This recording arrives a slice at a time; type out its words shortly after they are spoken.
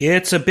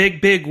It's a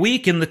big, big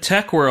week in the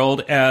tech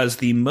world as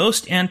the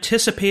most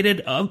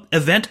anticipated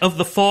event of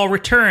the fall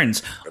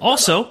returns.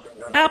 Also,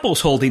 Apple's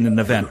holding an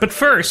event. But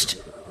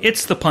first,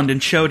 it's the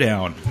Pundit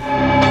Showdown.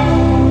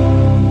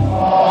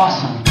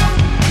 Awesome.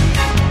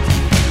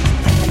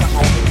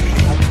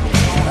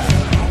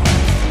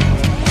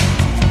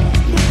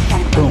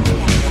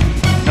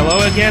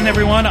 Hello again,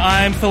 everyone.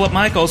 I'm Philip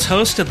Michaels,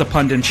 host of the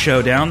Pundit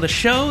Showdown, the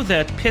show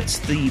that pits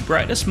the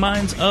brightest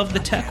minds of the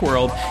tech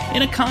world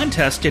in a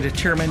contest to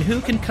determine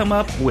who can come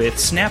up with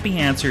snappy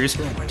answers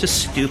to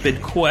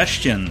stupid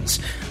questions.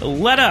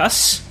 Let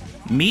us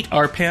meet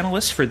our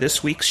panelists for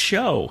this week's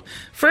show.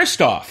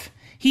 First off,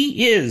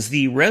 he is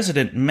the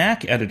resident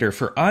Mac editor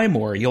for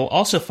iMore. You'll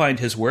also find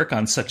his work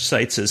on such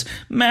sites as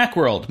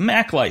Macworld,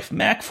 MacLife,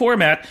 Mac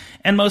Format,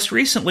 and most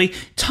recently,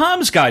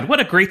 Tom's Guide. What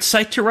a great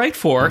site to write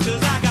for.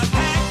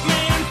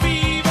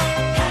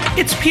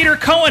 It's Peter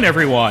Cohen,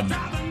 everyone.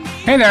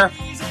 Hey there.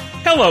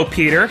 Hello,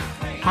 Peter.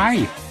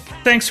 Hi.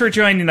 Thanks for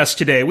joining us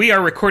today. We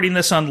are recording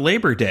this on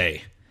Labor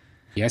Day.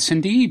 Yes,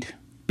 indeed.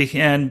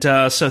 And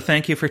so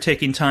thank you for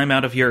taking time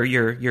out of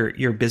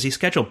your busy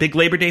schedule. Big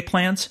Labor Day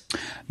plans?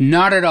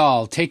 Not at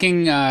all.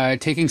 Taking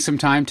some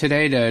time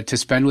today to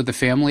spend with the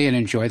family and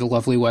enjoy the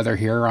lovely weather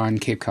here on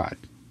Cape Cod.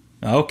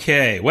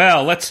 Okay.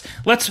 Well, let's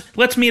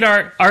meet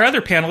our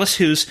other panelist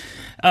who's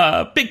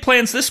big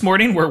plans this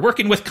morning. We're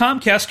working with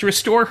Comcast to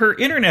restore her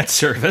internet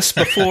service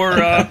before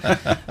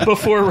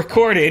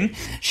recording.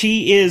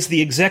 She is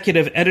the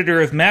executive editor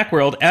of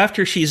Macworld.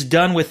 After she's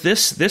done with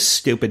this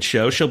stupid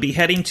show, she'll be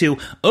heading to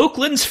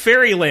Oakland's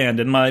Fairyland,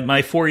 and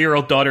my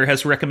 4-year-old daughter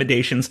has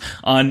recommendations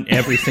on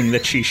everything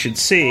that she should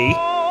see.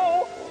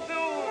 Oh,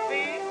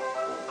 Susie,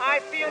 I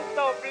feel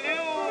so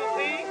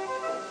bluesy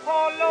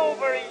all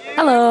over you.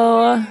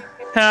 Hello.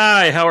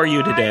 Hi, how are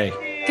you today?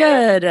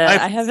 Good.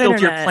 I've I have built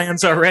internet. your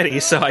plans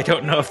already, so I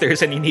don't know if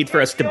there's any need for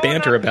us to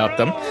banter about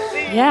them.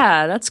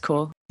 Yeah, that's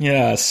cool.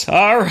 Yes.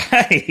 All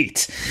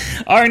right.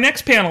 Our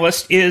next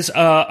panelist is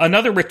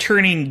another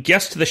returning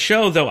guest to the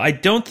show, though I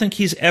don't think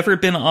he's ever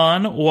been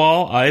on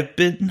while I've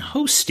been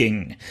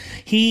hosting.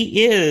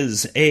 He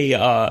is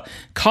a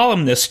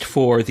columnist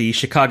for the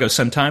Chicago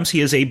Sun-Times. He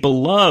is a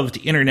beloved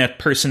internet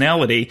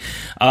personality.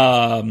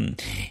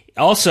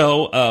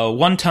 Also,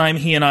 one time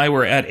he and I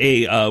were at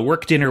a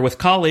work dinner with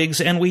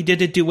colleagues, and we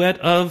did a duet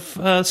of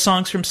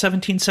songs from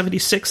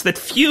 1776 that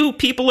few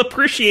people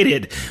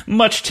appreciated,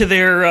 much to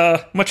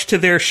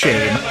their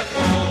shame.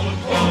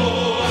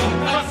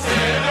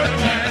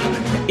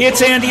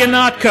 It's Andy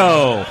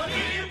Ihnatko.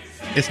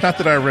 It's not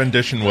that our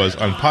rendition was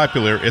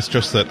unpopular, it's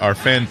just that our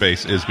fan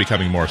base is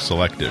becoming more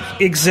selective.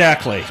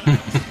 Exactly.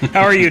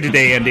 How are you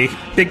today, Andy?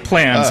 Big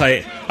plans.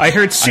 I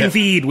heard sous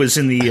vide was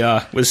in the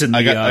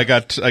I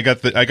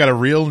got a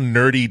real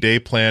nerdy day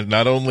planned,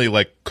 not only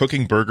like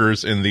cooking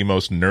burgers in the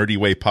most nerdy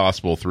way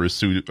possible through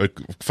a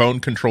phone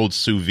controlled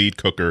sous vide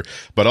cooker,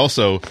 but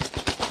also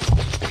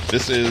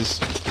this is,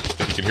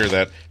 if you can hear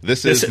that,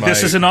 this is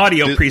an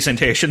audio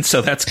presentation,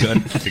 so that's good.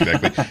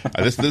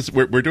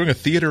 Exactly. We're doing a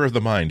theater of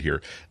the mind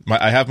here.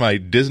 I have my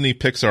Disney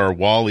Pixar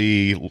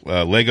WALL-E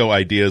Lego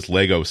Ideas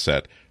Lego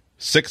set,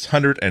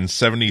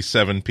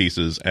 677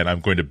 pieces, and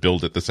I'm going to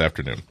build it this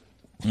afternoon.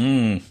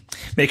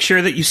 Make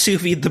sure that you sous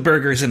vide the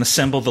burgers and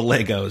assemble the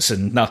Legos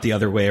and not the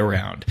other way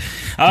around.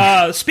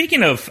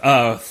 Speaking of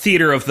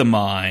theater of the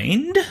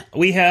mind,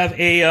 we have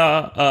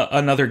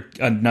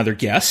another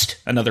guest,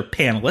 another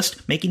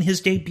panelist making his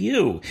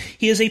debut.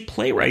 He is a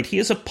playwright. He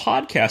is a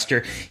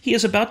podcaster. He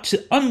is about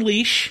to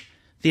unleash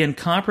the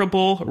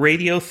incomparable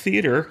radio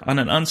theater on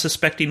an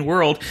unsuspecting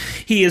world.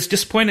 He is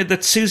disappointed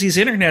that Susie's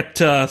internet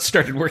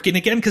started working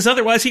again, because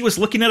otherwise he was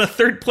looking at a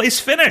third-place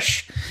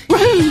finish.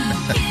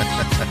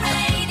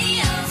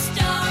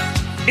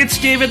 It's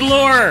David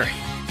Lohr.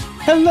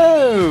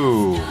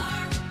 Hello.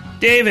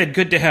 David,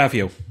 good to have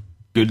you.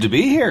 Good to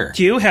be here.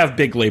 Do you have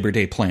big Labor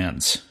Day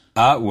plans?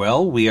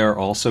 Well, we are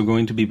also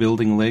going to be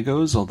building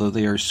Legos, although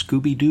they are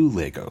Scooby-Doo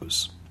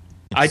Legos.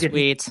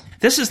 Sweet.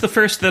 This is the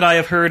first that I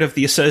have heard of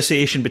the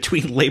association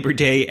between Labor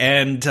Day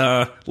and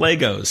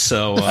Legos.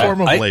 So, a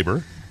form of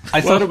labor. I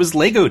thought it was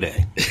Lego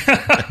Day.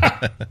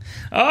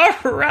 All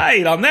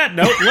right. On that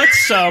note,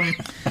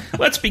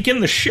 let's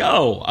begin the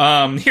show.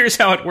 Here's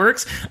how it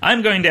works.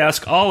 I'm going to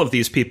ask all of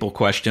these people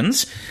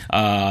questions.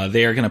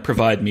 They are going to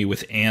provide me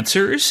with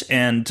answers,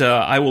 and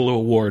I will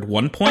award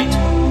 1 point,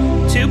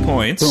 2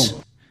 points,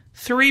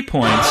 3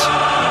 points.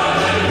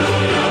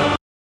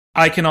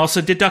 I can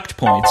also deduct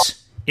points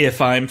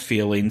if I'm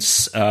feeling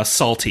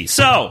salty.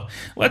 So,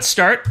 let's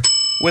start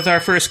with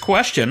our first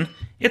question.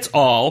 It's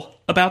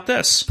all about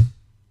this.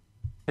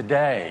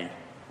 Today,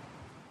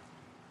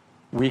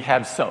 we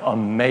have some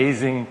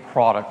amazing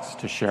products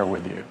to share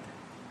with you.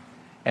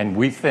 And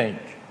we think,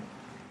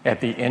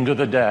 at the end of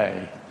the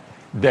day,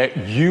 that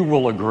you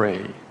will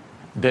agree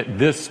that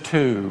this,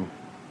 too,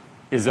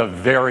 is a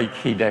very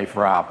key day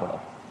for Apple.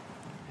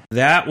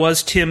 That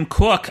was Tim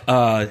Cook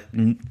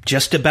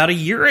just about a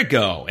year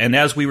ago. And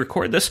as we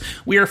record this,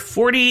 we are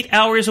 48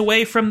 hours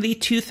away from the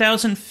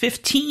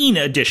 2015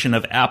 edition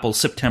of Apple's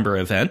September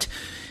event.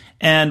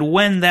 And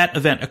when that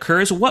event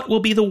occurs, what will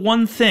be the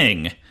one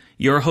thing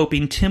you're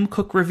hoping Tim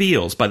Cook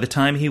reveals by the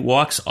time he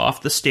walks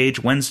off the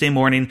stage Wednesday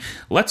morning?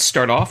 Let's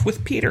start off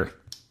with Peter.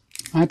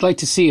 I'd like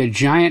to see a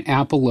giant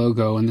Apple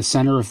logo in the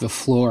center of the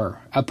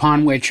floor,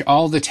 upon which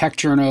all the tech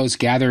journos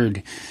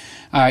gathered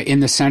in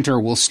the center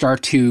will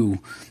start to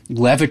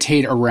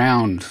levitate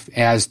around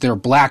as their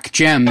black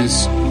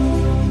gems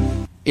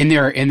in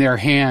their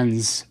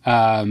hands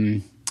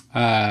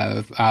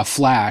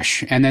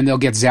flash, and then they'll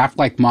get zapped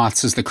like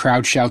moths as the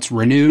crowd shouts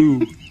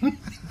 "Renew!"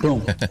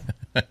 Boom.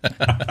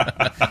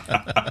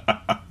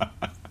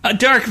 A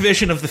dark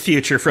vision of the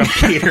future from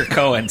Peter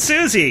Cohen.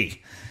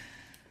 Susie.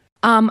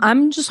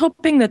 I'm just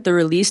hoping that the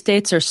release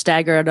dates are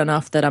staggered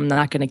enough that I'm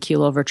not going to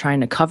keel over trying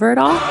to cover it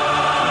all.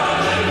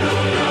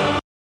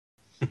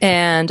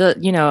 And,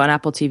 an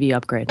Apple TV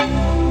upgrade.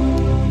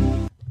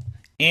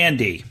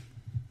 Andy.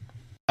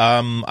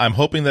 I'm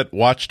hoping that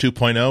Watch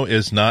 2.0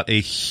 is not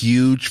a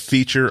huge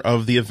feature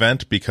of the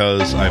event,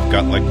 because I've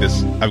got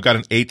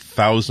an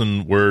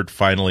 8,000 word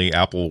finally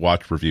Apple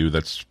Watch review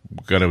that's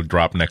going to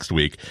drop next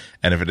week.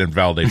 And if it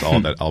invalidates all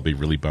of that, I'll be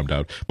really bummed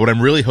out. But what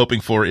I'm really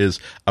hoping for is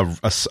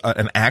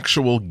an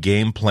actual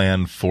game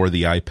plan for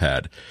the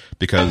iPad,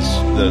 because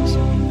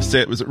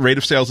the rate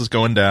of sales is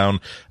going down.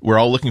 We're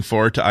all looking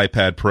forward to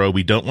iPad Pro.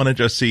 We don't want to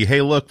just see,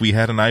 hey, look, we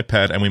had an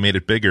iPad and we made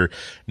it bigger.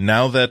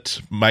 Now that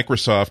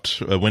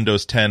Microsoft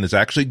Windows 10 is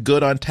actually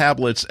good on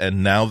tablets,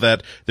 and now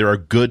that there are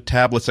good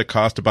tablets that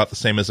cost about the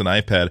same as an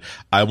iPad,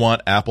 I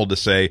want Apple to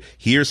say,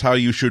 here's how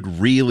you should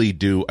really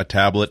do a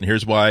tablet, and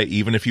here's why,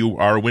 even if you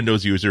are a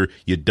Windows user,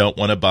 you don't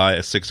want to buy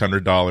a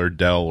 $600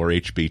 Dell or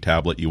HP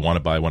tablet. You want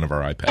to buy one of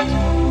our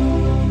iPads.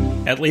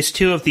 At least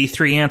 2 of the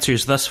 3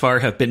 answers thus far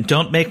have been,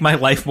 don't make my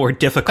life more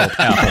difficult,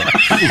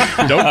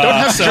 Apple. Don't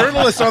have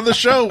journalists on the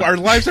show. Our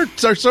lives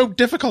are so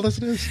difficult as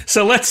it is.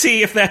 So let's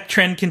see if that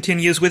trend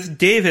continues with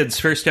David's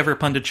first ever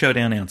Pundit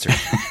Showdown answer.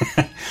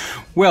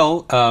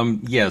 Well,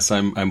 yes,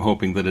 I'm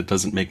hoping that it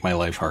doesn't make my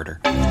life harder.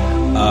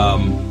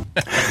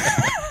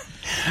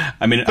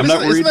 I mean, I'm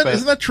not worried about...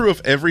 Isn't that true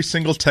of every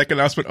single tech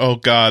announcement? Oh,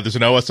 God, there's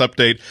an OS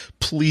update.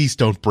 Please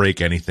don't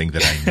break anything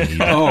that I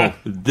need. Oh,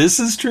 this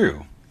is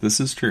true.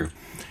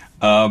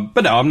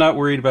 But no, I'm not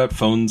worried about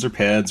phones or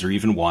pads or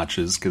even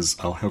watches, because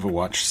I'll have a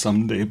watch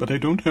someday, but I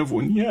don't have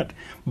one yet.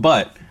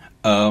 But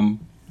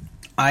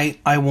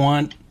I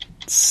want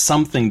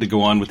something to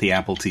go on with the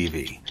Apple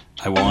TV.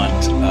 I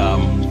want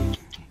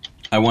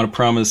to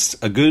promise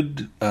a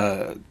good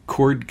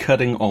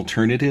cord-cutting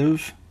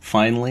alternative,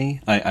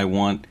 finally. I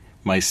want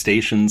my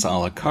stations a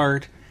la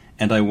carte,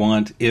 and I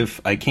want, if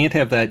I can't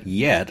have that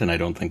yet, and I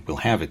don't think we'll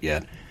have it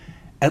yet,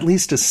 at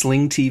least a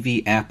Sling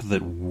TV app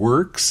that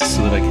works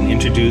so that I can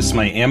introduce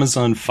my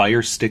Amazon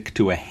Fire Stick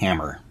to a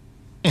hammer.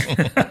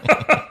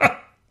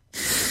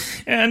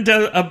 And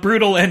a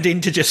brutal ending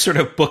to just sort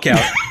of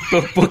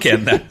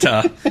bookend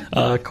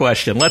that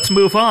question. Let's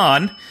move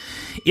on.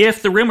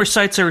 If the rumor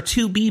sites are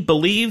to be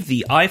believed,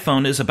 the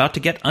iPhone is about to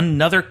get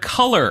another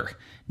color,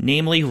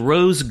 namely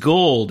rose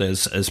gold,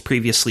 as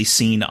previously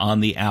seen on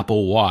the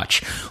Apple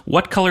Watch.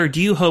 What color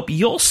do you hope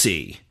you'll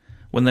see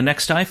when the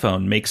next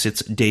iPhone makes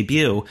its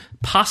debut,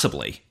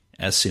 possibly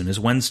as soon as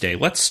Wednesday?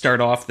 Let's start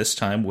off this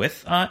time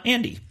with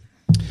Andy.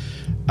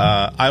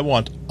 I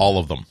want all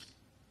of them.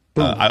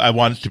 I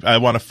want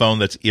a phone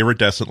that's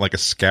iridescent like a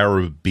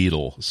scarab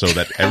beetle, so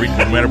that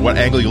no matter what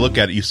angle you look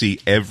at it, you see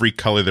every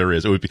color there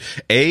is. It would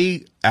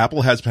be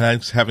Apple has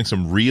been having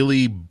some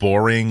really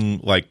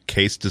boring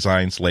case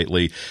designs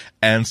lately,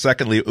 and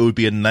secondly, it would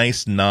be a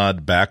nice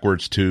nod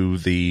backwards to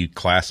the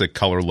classic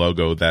color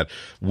logo that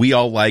we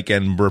all like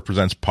and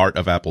represents part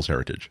of Apple's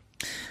heritage.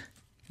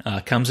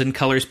 Comes in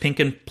colors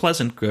pink and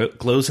pleasant,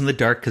 glows in the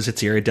dark because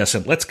it's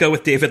iridescent. Let's go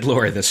with David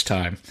Lohr this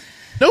time.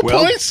 No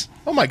points?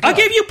 Oh my God! I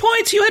gave you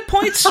points. You had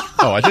points.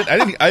 Oh, I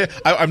didn't.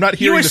 I'm not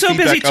hearing. You were the so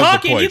feedback busy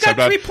talking. Of the points. You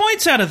got 3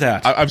 points out of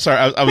that. I'm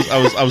sorry. I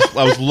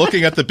was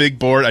looking at the big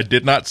board. I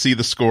did not see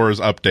the scores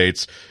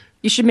updates.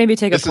 You should maybe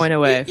take a point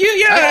away.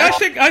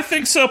 I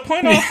think so.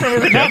 Point off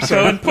from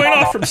Renato and point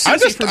off from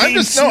Susie for being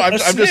I'm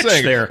just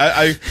saying. There.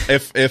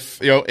 If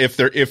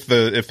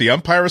the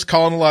umpire is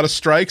calling a lot of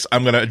strikes,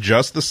 I'm going to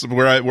adjust this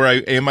where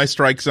I aim my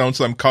strike zone,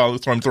 so I'm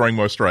throwing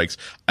more strikes.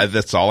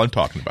 That's all I'm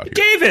talking about here.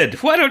 David,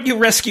 why don't you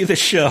rescue the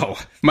show?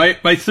 My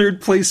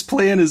third place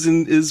plan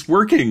is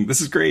working.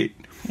 This is great.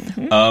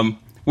 Mm-hmm.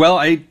 Well,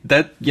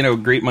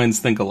 great minds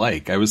think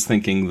alike. I was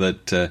thinking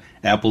that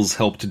Apple's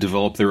helped to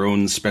develop their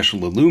own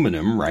special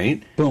aluminum,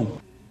 right?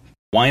 Boom.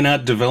 Why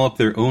not develop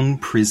their own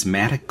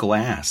prismatic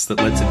glass that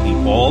lets it be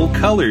all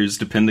colors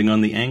depending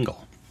on the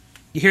angle?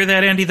 You hear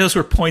that, Andy? Those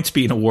were points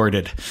being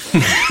awarded.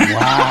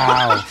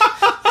 Wow.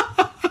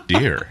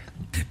 Dear.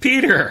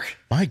 Peter.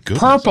 My goodness.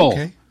 Purple.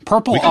 Okay.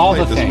 Purple, all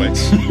the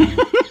things.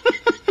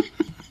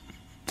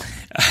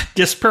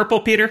 Just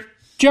purple, Peter?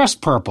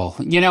 Just purple.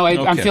 I'm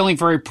Okay. feeling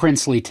very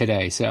princely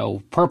today,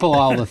 so purple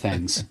all the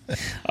things.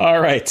 All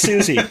right,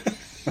 Susie.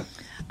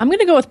 I'm going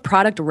to go with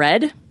product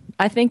red.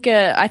 I think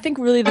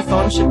really the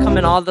phone should come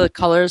in all the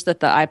colors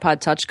that the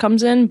iPod Touch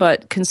comes in,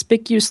 but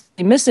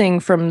conspicuously missing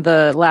from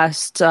the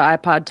last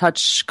iPod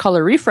Touch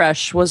color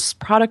refresh was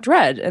product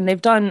red. And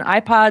they've done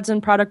iPods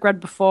in product red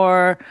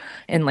before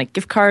and like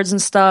gift cards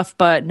and stuff,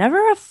 but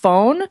never a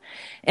phone.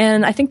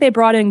 And I think they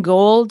brought in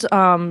gold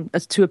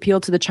to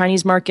appeal to the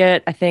Chinese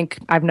market. I think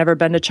I've never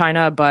been to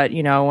China, but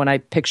when I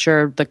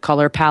picture the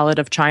color palette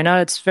of China,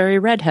 it's very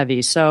red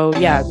heavy. So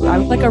yeah, I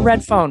would like a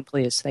red phone,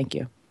 please. Thank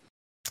you.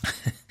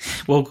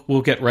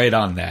 We'll get right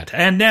on that.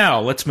 And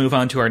now let's move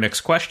on to our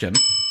next question.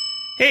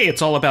 Hey,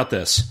 it's all about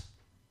this.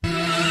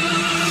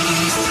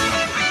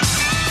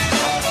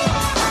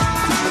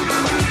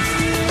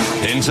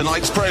 In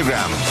tonight's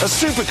programme, a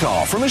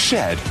supercar from a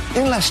shed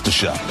in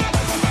Leicestershire.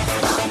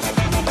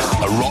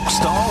 A rock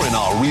star in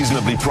our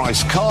reasonably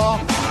priced car.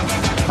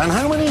 And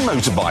how many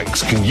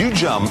motorbikes can you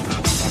jump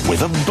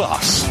with a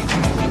bus?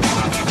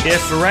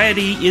 If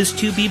Variety is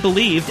to be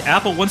believed,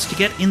 Apple wants to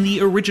get in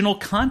the original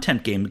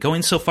content game,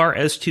 going so far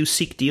as to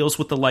seek deals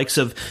with the likes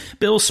of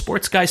Bill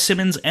Sports Guy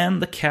Simmons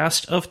and the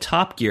cast of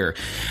Top Gear.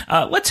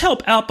 Let's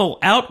help Apple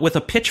out with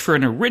a pitch for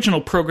an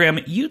original program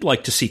you'd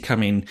like to see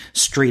coming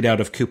straight out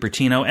of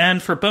Cupertino.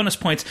 And for bonus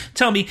points,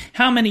 tell me,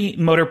 how many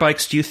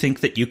motorbikes do you think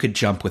that you could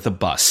jump with a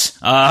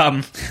bus?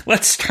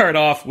 Let's start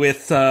off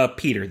with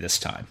Peter this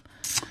time.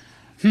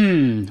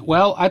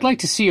 Well, I'd like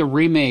to see a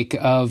remake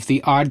of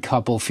The Odd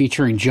Couple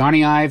featuring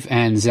Johnny Ive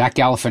and Zach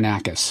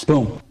Galifianakis.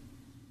 Boom.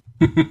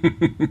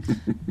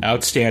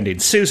 Outstanding.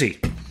 Susie.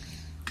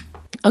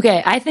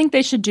 Okay, I think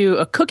they should do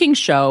a cooking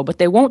show, but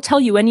they won't tell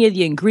you any of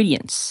the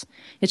ingredients.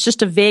 It's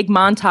just a vague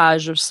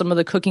montage of some of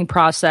the cooking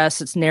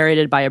process. It's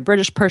narrated by a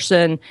British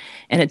person,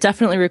 and it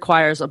definitely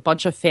requires a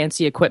bunch of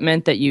fancy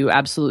equipment that you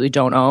absolutely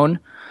don't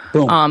own.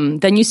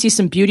 Then you see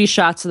some beauty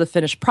shots of the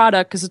finished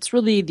product because it's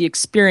really the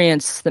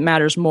experience that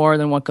matters more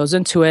than what goes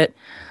into it.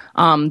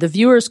 The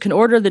viewers can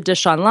order the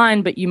dish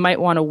online, but you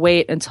might want to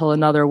wait until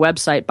another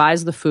website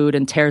buys the food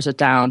and tears it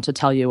down to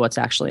tell you what's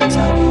actually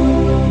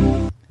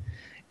inside.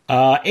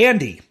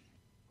 Andy.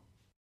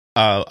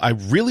 I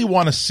really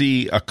want to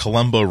see a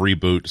Columbo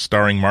reboot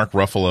starring Mark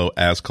Ruffalo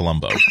as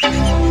Columbo.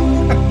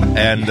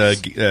 And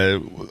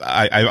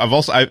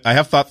I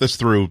have thought this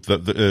through.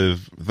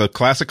 The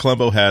classic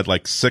Columbo had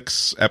like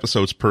 6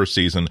 episodes per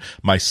season.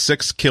 My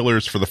 6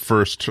 killers for the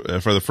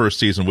first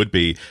season would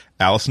be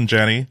Allison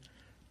Janney,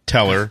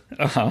 Teller,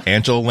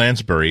 Angela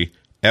Lansbury,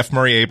 F.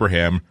 Murray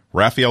Abraham,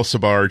 Raphael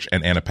Sabarge,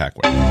 and Anna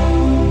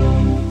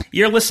Paquin.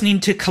 You're listening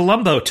to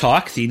Columbo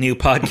Talk, the new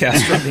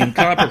podcast from the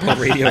Incomparable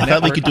Radio Network. I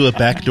thought we could do a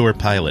backdoor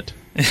pilot.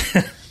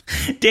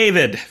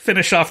 David,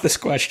 finish off this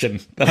question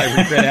that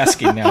I regret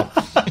asking now.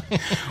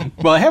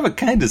 Well, I have a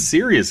kind of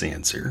serious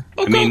answer.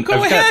 Oh,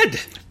 go ahead.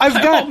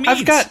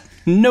 I've got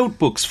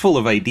notebooks full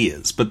of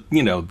ideas, but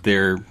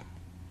they're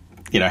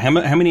how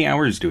many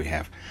hours do we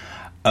have?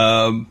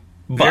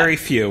 Very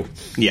few.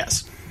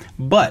 Yes,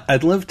 but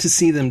I'd love to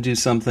see them do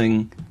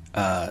something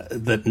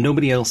that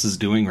nobody else is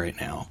doing right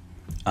now.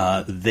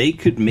 They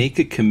could make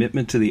a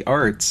commitment to the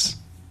arts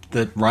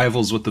that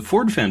rivals what the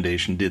Ford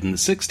Foundation did in the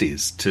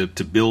 60s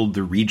to build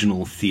the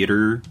regional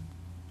theater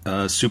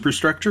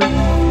superstructure.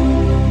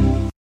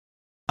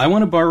 I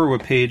want to borrow a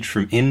page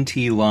from NT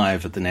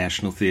Live at the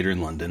National Theatre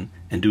in London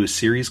and do a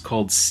series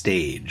called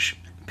Stage.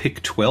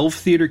 Pick 12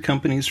 theater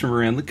companies from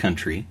around the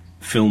country,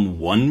 film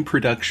 1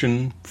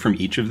 production from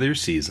each of their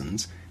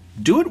seasons,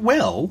 do it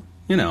well,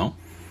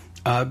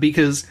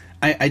 because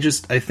I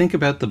think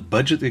about the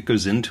budget that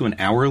goes into an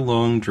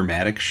hour-long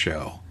dramatic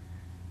show.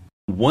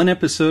 1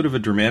 episode of a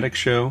dramatic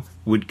show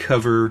would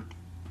cover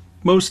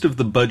most of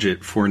the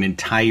budget for an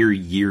entire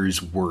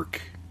year's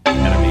work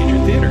at a major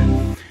theater.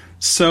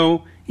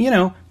 So,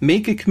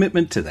 make a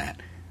commitment to that.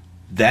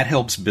 That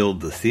helps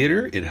build the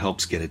theater. It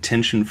helps get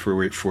attention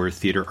for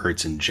theater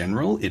arts in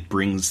general. It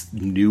brings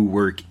new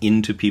work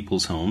into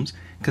people's homes.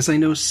 Because I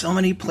know so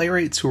many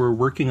playwrights who are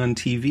working on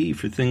TV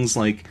for things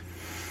like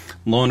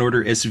Law &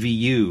 Order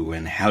SVU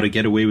and How to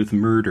Get Away with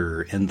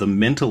Murder and The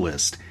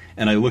Mentalist.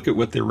 And I look at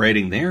what they're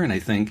writing there and I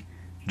think,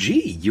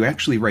 gee, you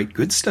actually write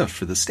good stuff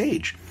for the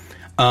stage.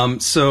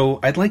 So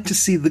I'd like to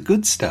see the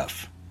good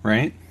stuff,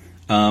 right?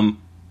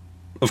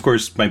 Of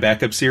course, my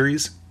backup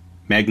series,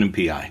 Magnum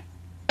P.I.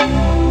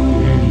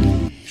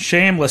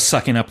 Shameless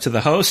sucking up to the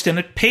host, and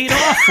it paid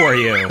off for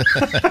you.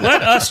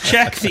 Let us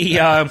check the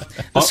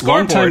scoreboard.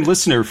 Long-time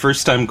listener,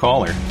 first-time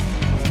caller.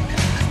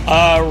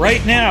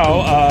 Right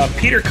now,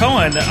 Peter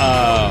Cohen,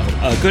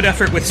 a good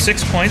effort with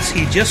 6 points.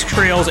 He just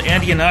trails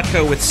Andy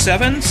Ihnatko with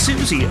 7,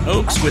 Susie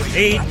Oakes with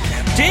 8,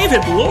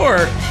 David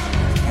Lohr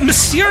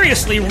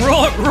mysteriously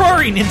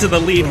roaring into the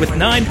lead with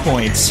 9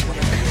 points.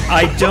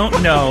 I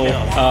don't know.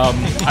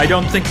 I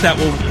don't think that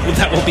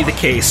will be the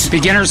case.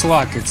 Beginner's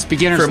luck. It's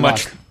beginner's luck.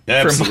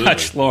 For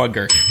much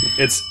longer.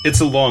 It's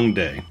a long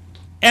day.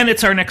 And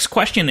it's our next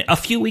question. A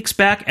few weeks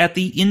back at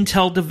the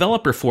Intel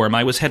Developer Forum,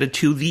 I was headed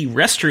to the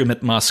restroom at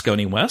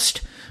Moscone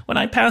West when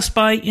I passed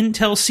by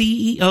Intel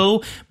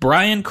CEO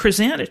Brian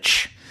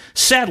Krzanich.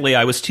 Sadly,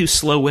 I was too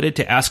slow-witted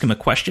to ask him a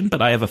question,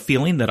 but I have a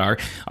feeling that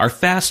our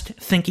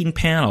fast-thinking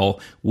panel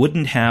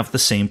wouldn't have the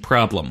same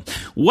problem.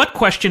 What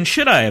question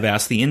should I have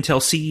asked the Intel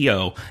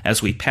CEO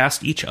as we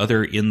passed each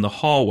other in the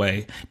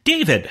hallway?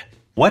 David.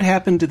 What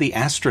happened to the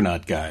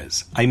astronaut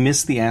guys? I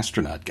miss the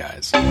astronaut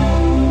guys.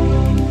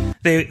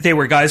 They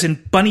were guys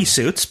in bunny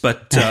suits,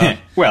 but...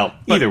 well,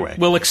 either way.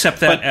 We'll accept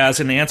that as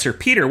an answer.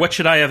 Peter, what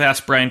should I have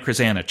asked Brian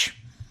Krzanich?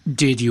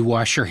 Did you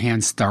wash your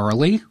hands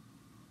thoroughly?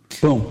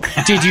 Boom.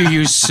 Did you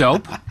use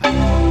soap?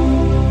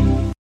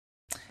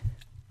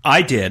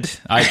 I did.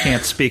 I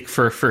can't speak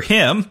for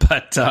him,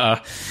 but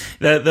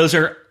those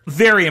are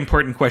very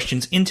important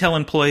questions. Intel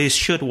employees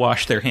should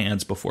wash their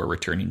hands before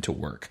returning to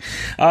work.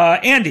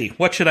 Andy,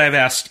 what should I have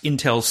asked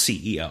Intel's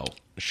CEO?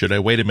 Should I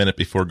wait a minute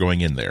before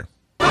going in there?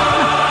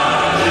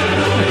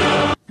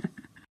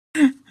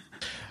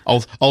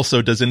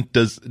 Also, does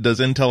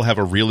Intel have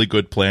a really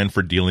good plan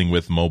for dealing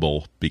with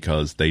mobile,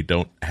 because they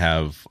don't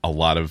have a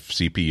lot of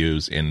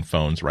CPUs in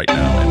phones right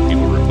now, and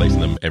people are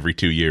replacing them every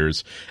 2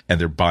 years, and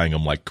they're buying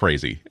them like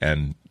crazy,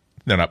 and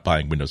they're not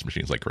buying Windows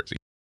machines like crazy.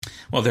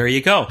 Well, there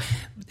you go.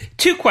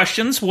 2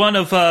 questions, one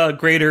of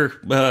greater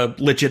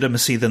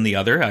legitimacy than the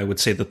other. I would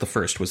say that the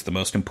first was the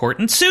most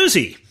important.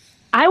 Susie!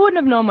 I wouldn't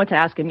have known what to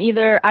ask him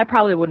either. I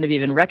probably wouldn't have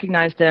even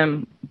recognized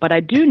him. But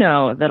I do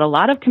know that a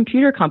lot of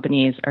computer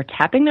companies are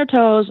tapping their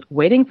toes,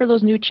 waiting for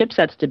those new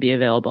chipsets to be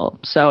available.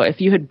 So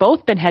if you had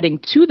both been heading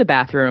to the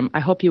bathroom,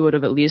 I hope you would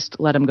have at least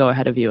let him go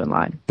ahead of you in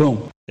line.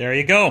 Boom. There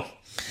you go.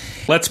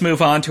 Let's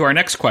move on to our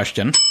next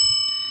question.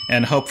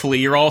 And hopefully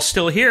you're all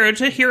still here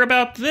to hear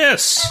about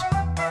this.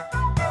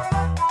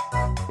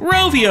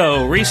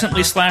 Rovio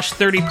recently slashed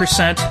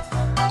 30%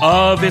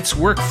 of its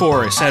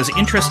workforce as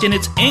interest in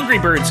its Angry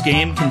Birds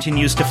game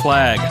continues to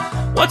flag.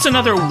 What's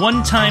another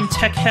one-time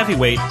tech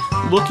heavyweight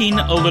looking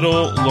a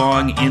little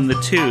long in the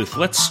tooth?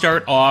 Let's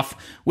start off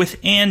with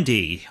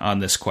Andy on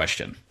this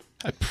question.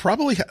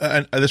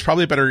 There's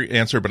probably a better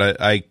answer,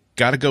 but I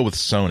got to go with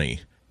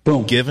Sony.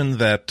 Boom. Given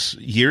that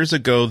years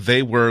ago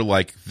they were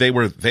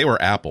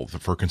Apple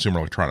for consumer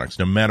electronics.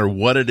 No matter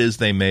what it is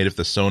they made, if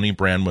the Sony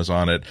brand was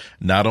on it,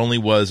 not only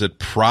was it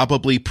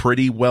probably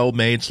pretty well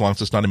made, so long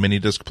as it's not a mini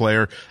disc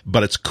player,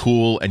 but it's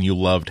cool and you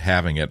loved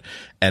having it.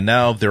 And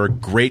now they're a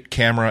great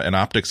camera and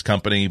optics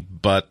company,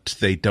 but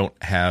they don't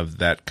have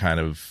that kind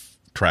of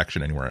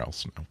traction anywhere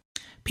else now.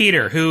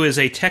 Peter, who is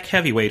a tech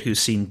heavyweight who's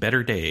seen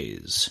better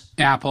days.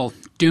 Apple,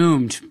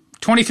 doomed.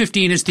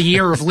 2015 is the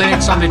year of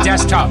Linux on the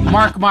desktop.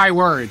 Mark my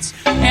words.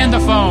 And the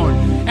phone.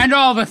 And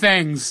all the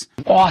things.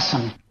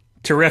 Awesome.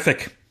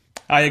 Terrific.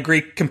 I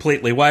agree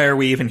completely. Why are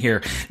we even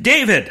here?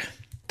 David.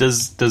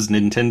 Does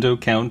Nintendo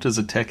count as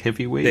a tech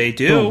heavyweight? They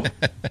do.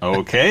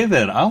 Okay,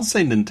 then I'll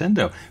say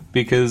Nintendo.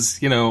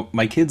 Because,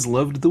 my kids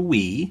loved the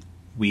Wii.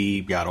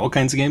 We got all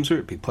kinds of games for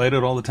it. We played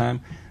it all the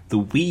time. The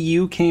Wii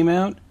U came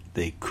out.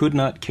 They could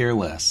not care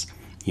less.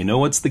 You know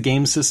what's the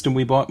game system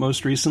we bought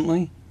most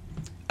recently?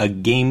 A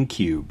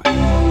GameCube.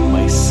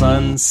 My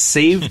son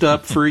saved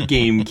up for a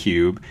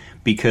GameCube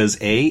because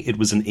A, it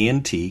was an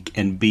antique,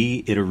 and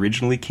B, it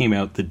originally came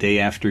out the day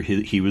after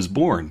he was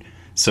born.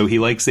 So he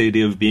likes the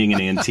idea of being an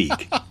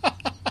antique.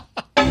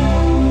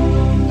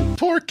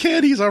 Poor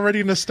kid, he's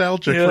already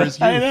nostalgic for his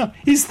youth. I know.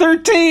 He's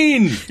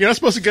 13! You're not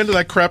supposed to get into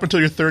that crap until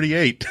you're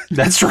 38.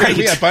 That's right.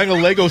 Yeah, buying a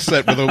Lego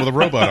set with a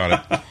robot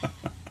on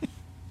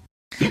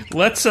it.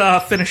 Let's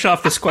finish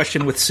off this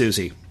question with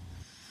Susie.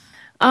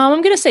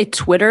 I'm going to say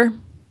Twitter.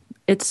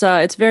 It's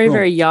very,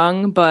 very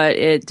young, but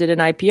it did an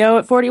IPO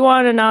at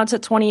 41 and now it's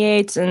at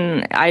 28.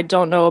 And I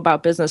don't know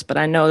about business, but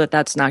I know that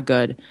that's not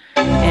good.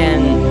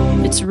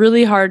 And it's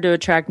really hard to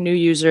attract new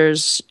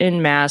users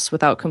in mass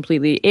without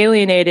completely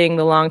alienating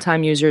the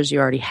longtime users you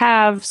already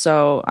have.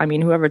 So,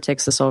 whoever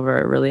takes this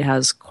over really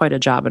has quite a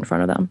job in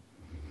front of them.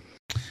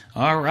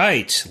 All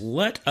right.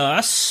 Let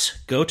us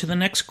go to the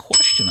next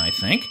question, I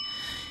think.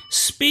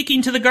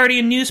 Speaking to the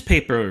Guardian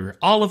newspaper,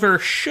 Oliver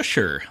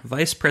Schuscher,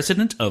 vice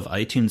president of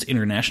iTunes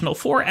International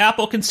for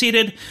Apple,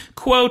 conceded,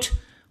 quote,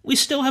 "We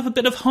still have a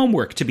bit of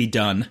homework to be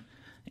done,"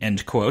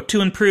 end quote,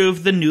 to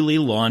improve the newly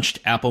launched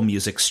Apple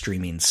Music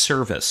streaming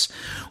service.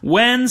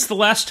 When's the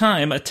last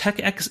time a tech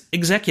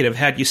executive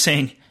had you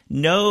saying,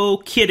 "No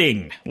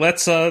kidding"?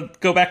 Let's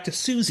go back to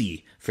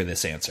Susie for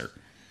this answer.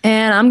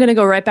 And I'm going to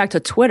go right back to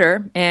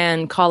Twitter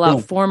and call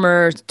out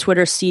former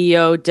Twitter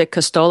CEO Dick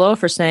Costolo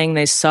for saying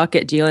they suck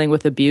at dealing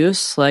with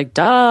abuse. Like,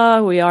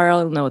 duh, we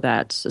all know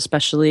that,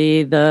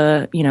 especially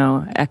the,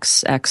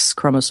 XX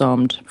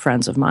chromosomed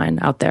friends of mine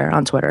out there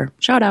on Twitter.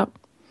 Shout out.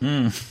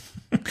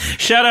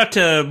 Shout out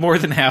to more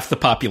than half the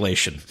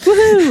population.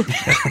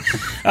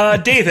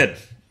 Woohoo! David.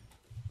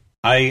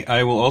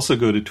 I will also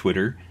go to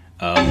Twitter.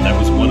 That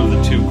was one of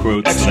the 2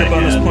 quotes. Extra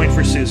bonus point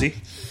for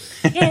Susie.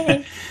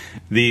 Yay.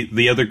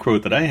 The other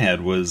quote that I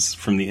had was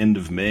from the end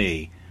of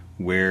May,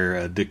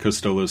 where Dick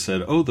Costolo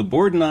said, "Oh, the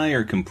board and I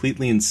are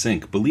completely in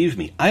sync. Believe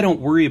me, I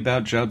don't worry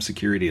about job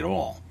security at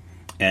all."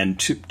 And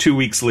 2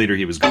 weeks later,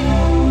 he was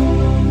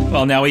gone.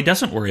 Well, now he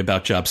doesn't worry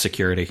about job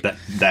security.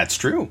 That's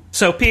true.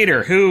 So,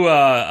 Peter, who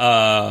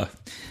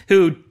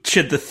who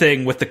did the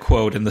thing with the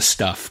quote and the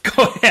stuff.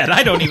 Go ahead.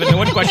 I don't even know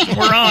what question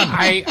we're on.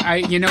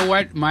 I you know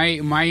what?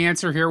 My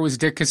answer here was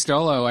Dick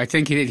Costolo. I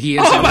think he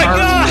is. Oh my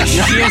gosh!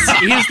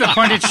 He is the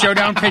Pundit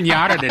Showdown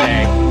pinata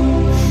today.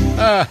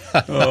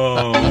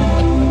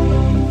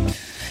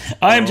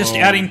 I'm just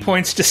adding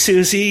points to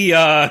Susie.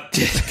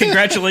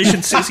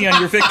 Congratulations, Susie, on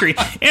your victory.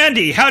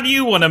 Andy, how do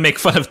you want to make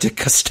fun of Dick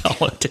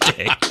Costello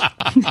today?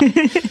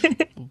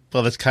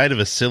 Well, that's kind of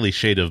a silly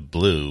shade of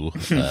blue.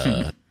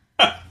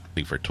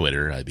 For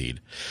Twitter, I mean,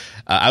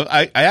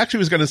 I actually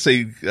was going to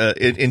say,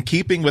 in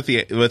keeping with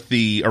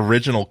the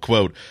original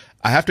quote,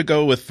 I have to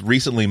go with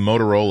recently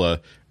Motorola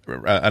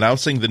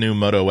announcing the new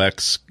Moto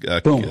X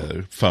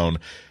phone,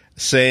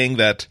 saying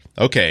that,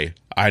 okay,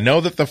 I know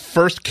that the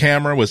first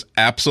camera was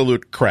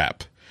absolute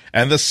crap,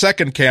 and the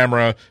second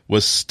camera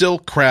was still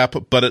crap,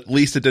 but at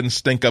least it didn't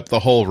stink up the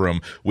whole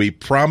room. We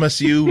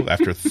promise you,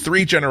 after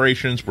 3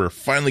 generations, we're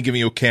finally giving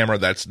you a camera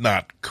that's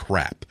not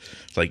crap.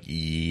 It's like,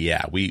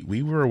 yeah,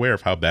 we were aware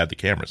of how bad the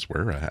cameras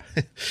were,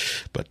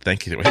 but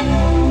thank you.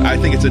 I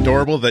think it's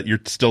adorable that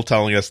you're still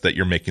telling us that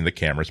you're making the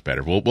cameras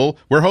better.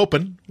 We're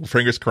hoping,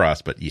 fingers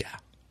crossed, but yeah.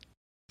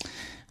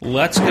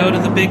 Let's go to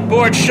the big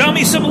board. Show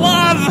me some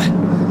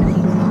love!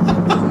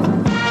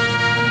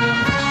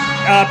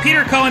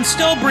 Peter Cohen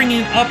still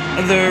bringing up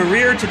the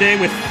rear today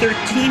with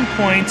 13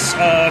 points.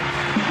 A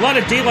lot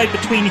of daylight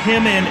between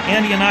him and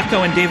Andy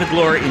Anako and David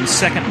Lohr in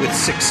second with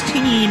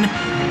 16.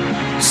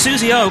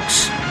 Susie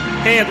Oakes.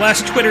 Hey, at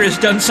last Twitter has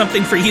done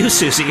something for you,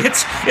 Susie.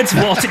 It's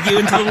vaulted you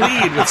into the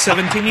lead with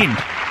 17.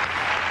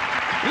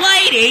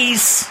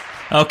 Ladies!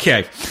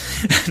 Okay.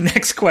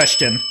 Next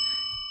question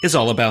is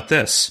all about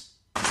this.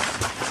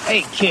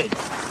 Hey, kid.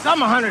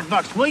 Thumb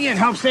 $100, will you, and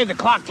help save the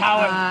clock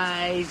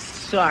tower?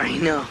 Sorry,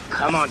 no.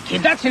 Come on,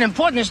 kid. That's an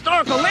important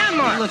historical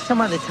landmark. Look, some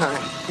other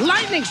time.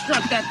 Lightning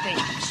struck that thing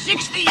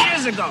 60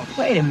 years ago.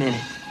 Wait a minute.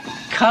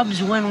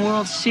 Cubs win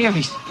World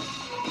Series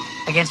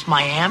against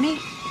Miami?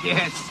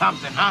 Yeah, it's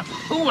something, huh?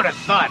 Who would have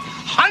thought?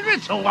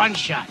 100 to 1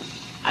 shot.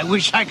 I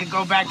wish I could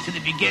go back to the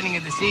beginning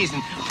of the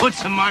season, put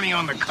some money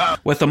on the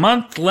Cubs. With a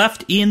month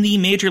left in the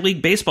Major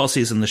League Baseball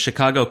season, the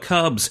Chicago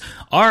Cubs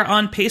are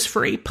on pace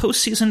for a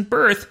postseason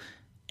berth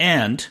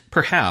and,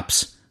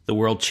 perhaps, the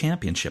World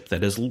Championship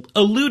that has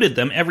eluded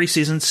them every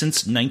season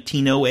since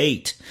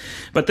 1908.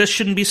 But this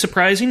shouldn't be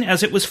surprising,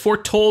 as it was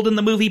foretold in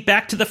the movie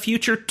Back to the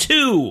Future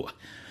 2.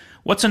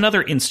 What's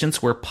another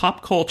instance where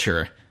pop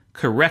culture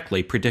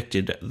correctly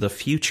predicted the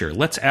future?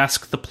 Let's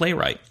ask the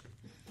playwright.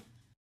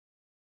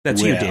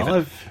 That's you,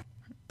 David.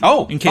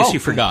 In case you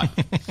forgot.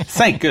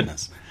 Thank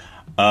goodness.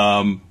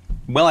 Well,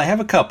 I have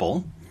a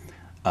couple.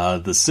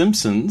 The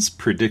Simpsons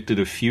predicted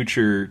a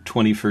future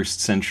 21st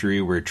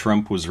century where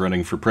Trump was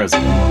running for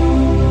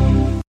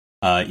president.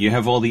 You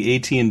have all the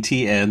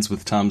AT&T ads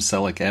with Tom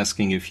Selleck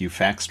asking if you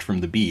faxed from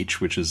the beach,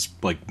 which is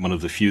like one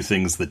of the few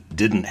things that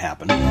didn't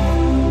happen.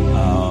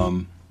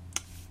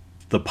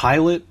 The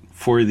pilot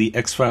for the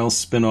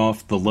X-Files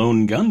spinoff The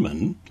Lone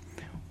Gunman,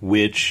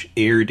 which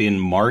aired in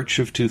March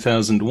of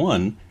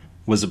 2001,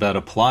 was about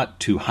a plot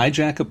to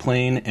hijack a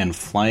plane and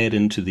fly it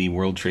into the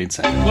World Trade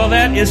Center. Well,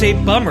 that is a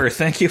bummer.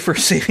 Thank you for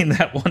saving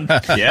that one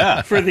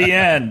for the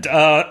end.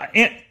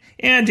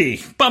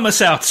 Andy, bum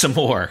us out some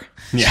more.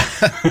 Yeah.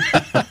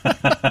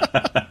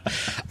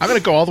 I'm going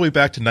to go all the way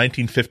back to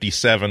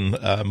 1957,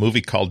 a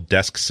movie called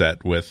Desk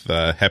Set with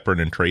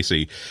Hepburn and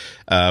Tracy,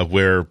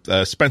 where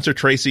Spencer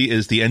Tracy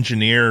is the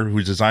engineer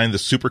who designed the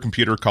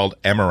supercomputer called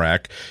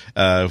EMERAC.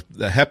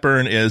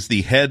 Hepburn is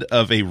the head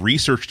of a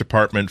research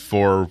department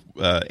for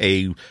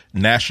a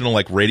national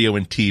radio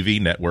and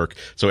TV network.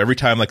 So every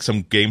time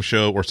some game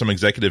show or some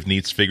executive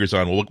needs figures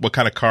on, well, what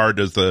kind of car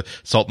does the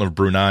Sultan of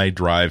Brunei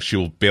drive?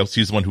 She's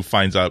the one who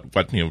finds out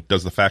what,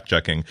 does the fact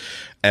checking.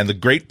 And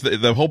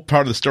the whole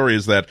part of the story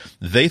is that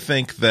they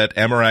think that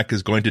EMERAC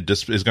is going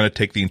to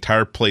take the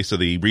entire place of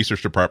the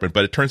research department,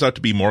 but it turns out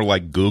to be more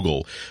like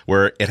Google,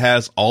 where it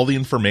has all the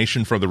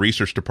information from the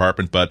research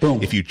department, but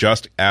if you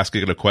just ask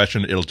it a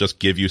question, it'll just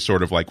give you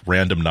sort of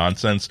random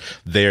nonsense.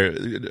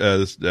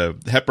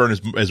 Hepburn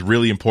is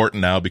really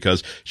important now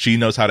because she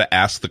knows how to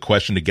ask the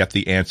question to get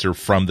the answer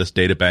from this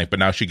data bank, but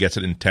now she gets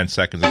it in 10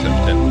 seconds instead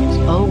of 10 minutes.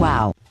 Oh,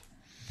 wow.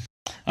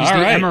 He's the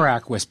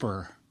EMERAC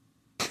whisperer.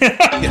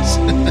 Yes.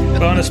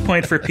 Bonus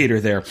point for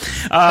Peter there.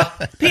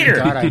 Peter.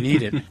 God, I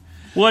need it.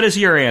 What is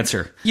your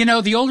answer?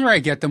 The older I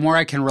get, the more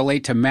I can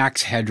relate to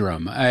Max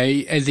Headroom.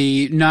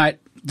 Not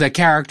the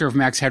character of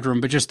Max Headroom,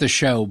 but just the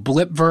show.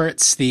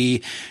 Blipverts,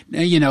 the,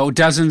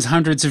 dozens,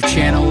 hundreds of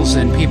channels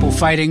and people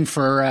fighting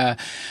for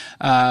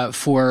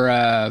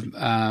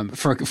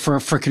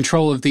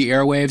control of the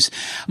airwaves.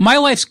 My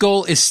life's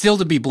goal is still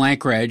to be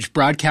Blank Reg,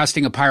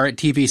 broadcasting a pirate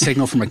TV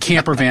signal from a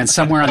camper van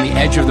somewhere on the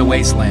edge of the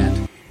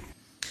wasteland.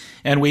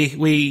 And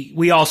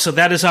we also,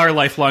 that is our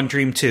lifelong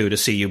dream too, to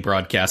see you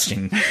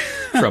broadcasting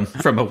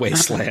from a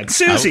wasteland.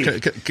 Susie,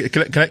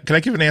 can I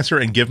give an answer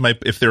and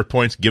if there are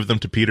points, give them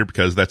to Peter,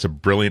 because that's a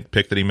brilliant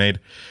pick that he made.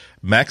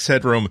 Max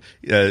Headroom,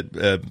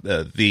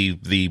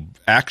 the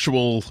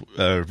actual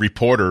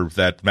reporter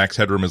that Max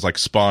Headroom is like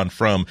spawned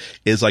from,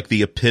 is like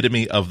the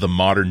epitome of the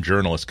modern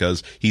journalist,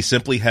 because he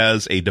simply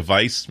has a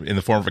device in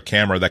the form of a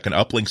camera that can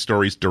uplink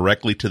stories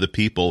directly to the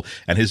people,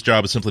 and his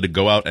job is simply to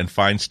go out and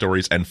find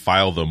stories and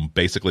file them,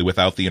 basically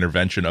without the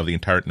intervention of the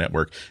entire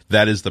network.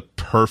 That is the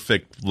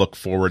perfect look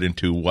forward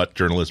into what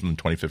journalism in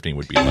 2015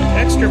 would be like.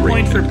 Extra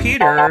point for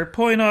Peter,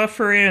 point off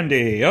for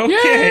Andy.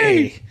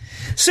 Okay. Yay!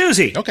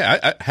 Susie. Okay,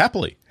 I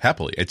happily.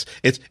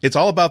 It's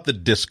all about the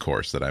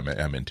discourse that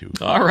I'm into.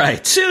 All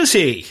right,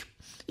 Susie.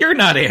 You're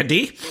not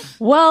Andy.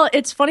 Well,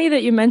 it's funny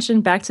that you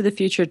mentioned Back to the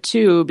Future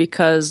 2,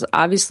 because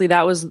obviously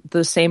that was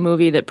the same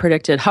movie that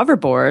predicted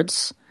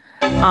hoverboards.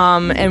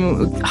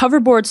 And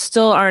hoverboards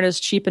still aren't as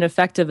cheap and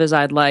effective as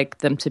I'd like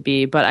them to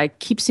be, but I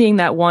keep seeing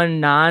that one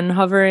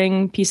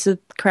non-hovering piece of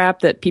crap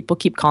that people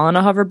keep calling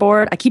a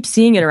hoverboard. I keep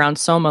seeing it around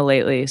Soma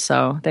lately,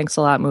 so thanks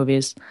a lot,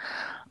 movies.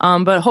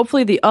 But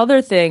hopefully the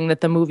other thing that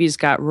the movies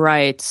got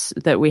right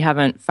that we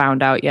haven't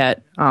found out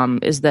yet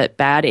is that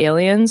bad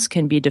aliens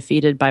can be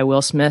defeated by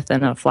Will Smith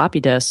and a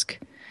floppy disk.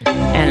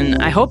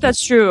 And I hope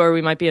that's true, or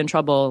we might be in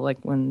trouble like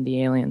when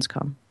the aliens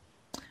come.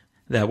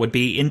 That would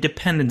be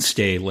Independence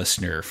Day,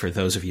 listener, for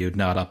those of you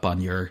not up on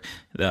your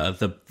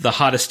the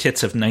hottest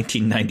hits of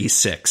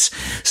 1996.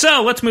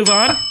 So let's move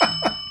on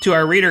to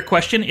our reader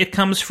question. It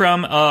comes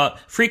from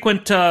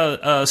frequent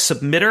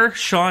submitter,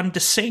 Sean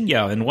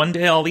DeSegno, and one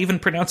day I'll even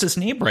pronounce his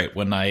name right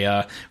when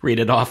I read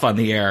it off on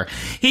the air.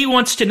 He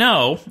wants to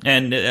know,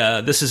 and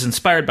this is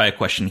inspired by a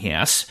question he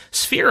asks,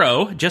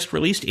 Sphero just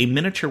released a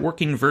miniature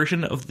working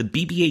version of the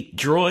BB-8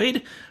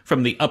 droid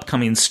from the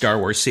upcoming Star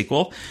Wars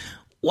sequel.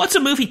 What's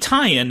a movie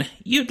tie-in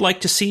you'd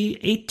like to see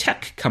a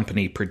tech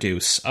company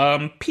produce?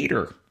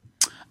 Peter.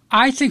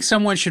 I think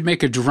someone should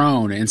make a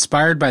drone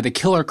inspired by the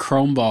killer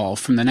chrome ball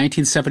from the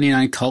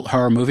 1979 cult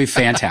horror movie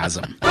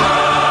Phantasm.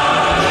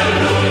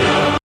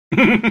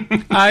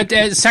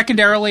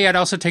 Secondarily, I'd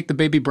also take the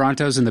baby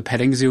Brontos in the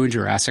petting zoo in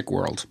Jurassic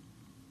World.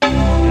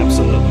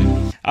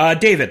 Absolutely.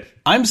 David.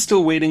 I'm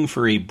still waiting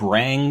for a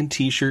Brang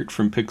t-shirt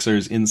from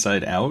Pixar's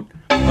Inside Out,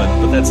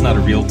 but that's not a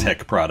real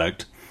tech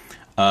product.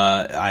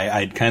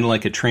 I'd kind of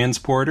like a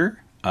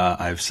transporter.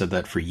 I've said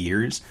that for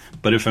years.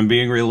 But if I'm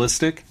being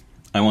realistic,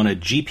 I want a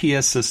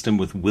GPS system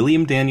with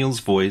William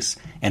Daniels' voice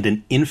and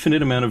an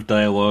infinite amount of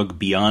dialogue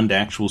beyond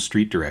actual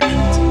street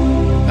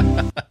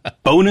directions.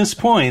 Bonus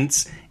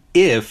points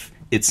if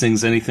it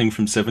sings anything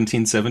from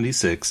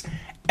 1776.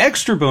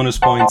 Extra bonus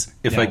points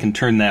if I can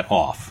turn that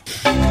off.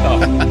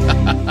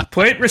 Oh.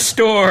 Point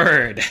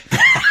restored.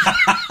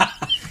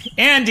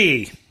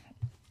 Andy.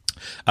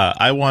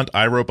 I want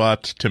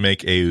iRobot to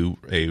make a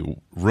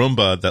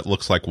Roomba that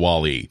looks like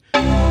WALL-E.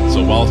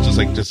 So while it's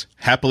just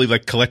happily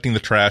collecting the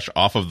trash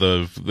off of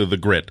the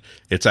grit,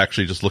 it's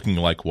actually just looking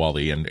like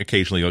WALL-E and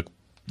occasionally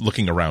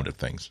looking around at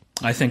things.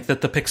 I think that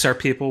the Pixar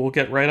people will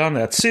get right on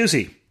that.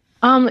 Susie.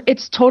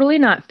 It's totally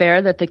not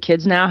fair that the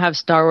kids now have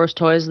Star Wars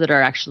toys that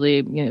are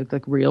actually,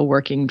 like real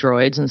working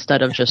droids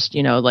instead of just,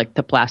 like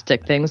the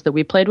plastic things that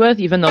we played with,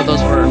 even though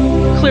those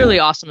were clearly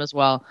awesome as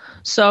well.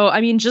 So,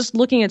 I mean, just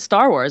looking at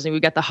Star Wars, and we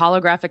got the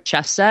holographic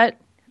chess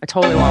set. I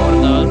totally want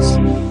one of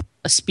those.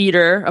 A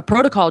speeder, a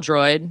protocol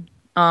droid,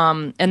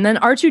 and then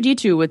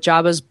R2-D2 with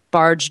Jabba's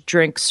barge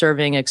drink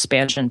serving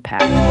expansion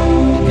pack.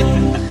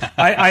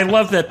 I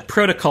love that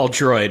protocol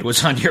droid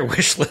was on your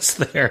wish list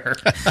there.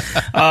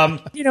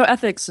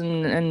 Ethics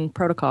and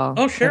protocol.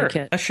 Oh, sure.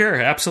 Sure,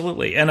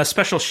 absolutely. And a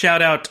special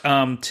shout out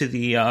to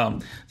the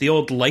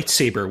old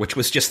lightsaber, which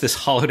was just this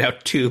hollowed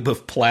out tube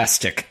of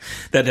plastic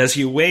that as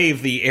you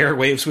wave, the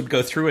airwaves would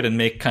go through it and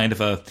make kind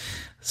of a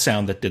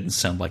sound that didn't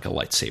sound like a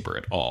lightsaber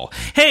at all.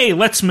 Hey,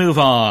 let's move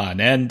on.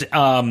 And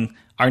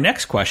our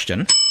next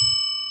question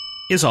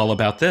is all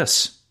about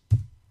this.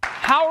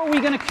 How are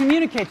we going to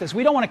communicate this?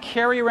 We don't want to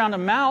carry around a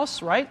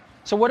mouse, right?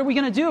 So what are we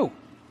going to do?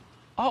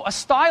 Oh, a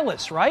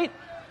stylus, right?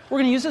 We're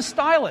going to use a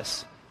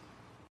stylus.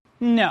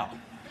 No.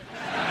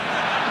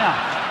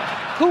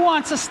 Who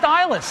wants a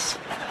stylus?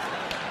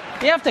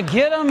 You have to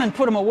get them and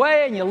put them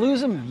away and you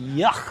lose them.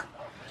 Yuck.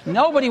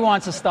 Nobody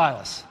wants a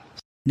stylus.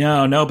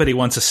 No, nobody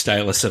wants a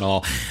stylus at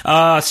all.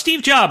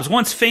 Steve Jobs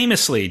once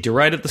famously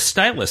derided the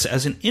stylus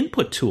as an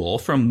input tool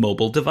from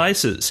mobile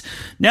devices.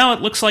 Now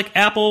it looks like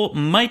Apple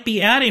might be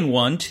adding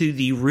one to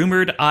the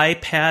rumored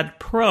iPad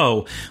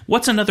Pro.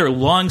 What's another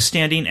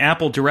long-standing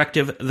Apple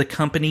directive the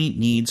company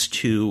needs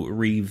to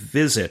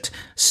revisit?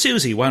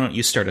 Susie, why don't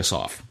you start us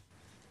off?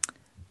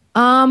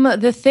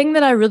 The thing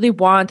that I really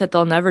want that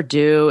they'll never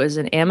do is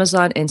an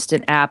Amazon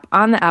Instant app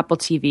on the Apple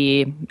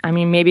TV. I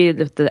mean, maybe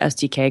the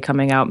SDK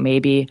coming out,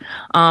 maybe.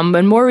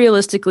 But more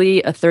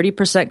realistically, a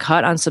 30%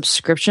 cut on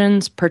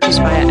subscriptions purchased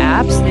via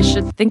apps. They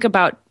should think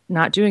about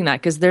not doing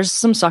that because there's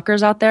some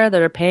suckers out there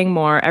that are paying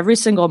more every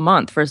single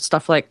month for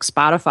stuff like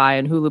Spotify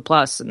and Hulu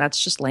Plus, and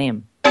that's just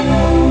lame.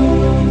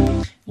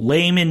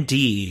 Lame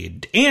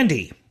indeed.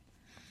 Andy.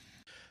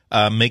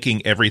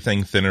 Making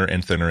everything thinner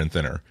and thinner and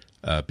thinner.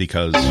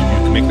 because you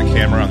can make the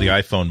camera on the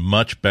iPhone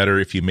much better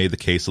if you made the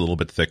case a little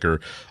bit thicker.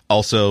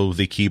 Also,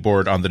 the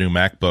keyboard on the new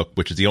MacBook,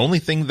 which is the only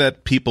thing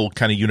that people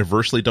kind of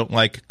universally don't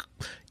like.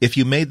 If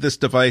you made this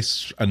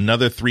device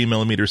another 3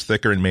 millimeters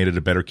thicker and made it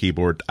a better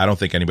keyboard, I don't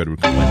think anybody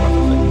would complain about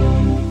the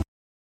thing.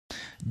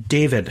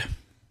 David.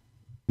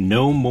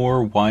 No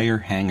more wire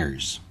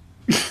hangers.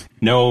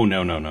 No.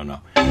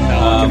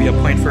 I'll give you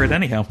a point for it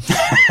anyhow.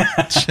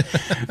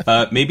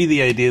 Maybe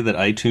the idea that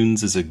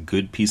iTunes is a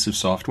good piece of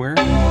software,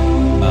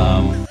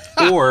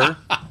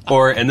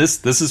 or and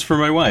this is for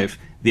my wife,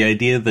 the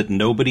idea that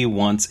nobody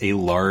wants a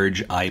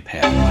large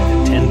iPad,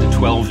 like a 10 to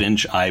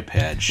 12-inch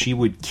iPad. She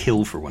would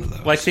kill for one of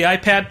those. Like the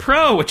iPad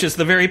Pro, which is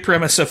the very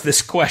premise of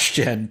this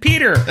question.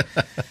 Peter!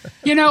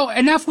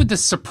 Enough with the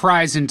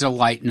surprise and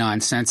delight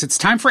nonsense. It's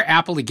time for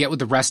Apple to get with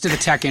the rest of the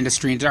tech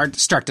industry and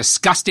start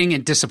disgusting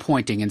and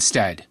disappointing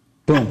instead.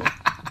 Boom.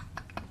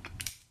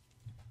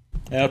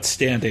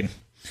 Outstanding.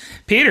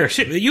 Peter,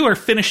 you are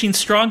finishing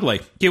strongly.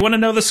 Do you want to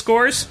know the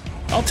scores?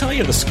 I'll tell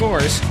you the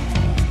scores.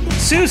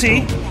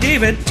 Susie,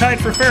 David tied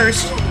for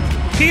first.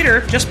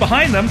 Peter just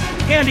behind them.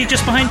 Andy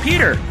just behind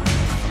Peter.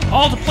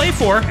 All to play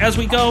for as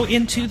we go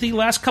into the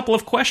last couple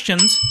of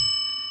questions.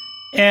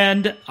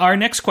 And our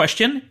next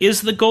question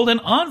is the golden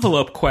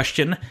envelope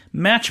question.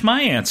 Match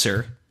my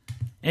answer,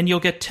 and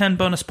you'll get 10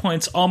 bonus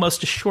points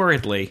almost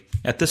assuredly.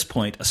 At this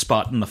point, a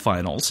spot in the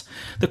finals.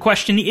 The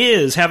question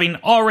is, having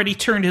already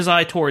turned his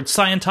eye towards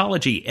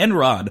Scientology,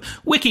 Enron,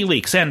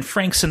 WikiLeaks, and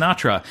Frank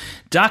Sinatra,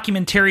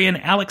 documentarian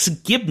Alex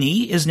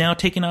Gibney is now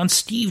taking on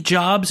Steve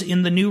Jobs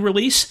in the new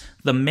release,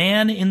 The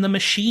Man in the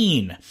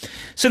Machine.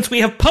 Since we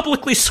have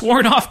publicly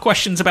sworn off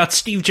questions about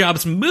Steve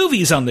Jobs'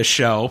 movies on this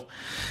show,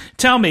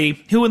 tell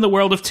me, who in the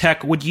world of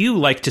tech would you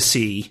like to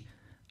see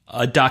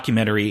a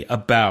documentary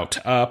about?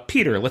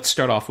 Peter, let's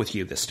start off with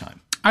you this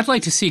time. I'd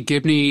like to see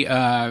Gibney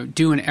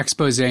do an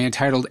expose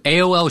entitled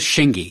AOL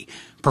Shingy,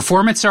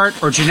 Performance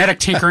Art or Genetic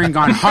Tinkering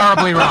Gone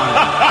Horribly Wrong.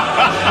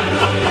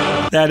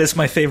 That is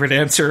my favorite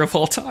answer of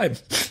all time.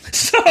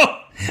 So,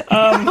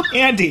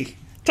 Andy,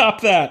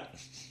 top that.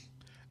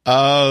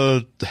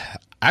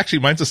 Actually,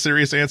 mine's a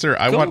serious answer.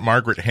 I want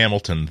Margaret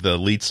Hamilton, the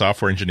lead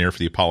software engineer for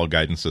the Apollo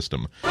guidance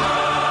system.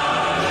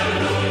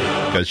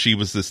 Because she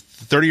was this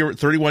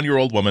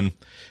 31-year-old woman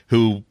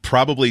who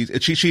probably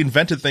she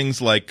invented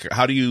things like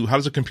how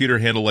does a computer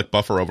handle like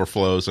buffer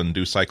overflows and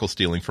do cycle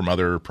stealing from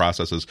other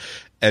processes.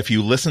 If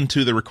you listen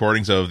to the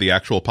recordings of the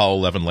actual Apollo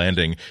 11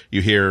 landing,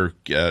 you hear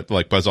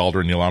like Buzz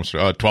Aldrin, Neil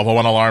Armstrong,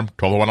 1201 alarm,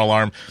 1201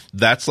 alarm.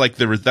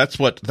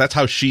 That's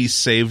how she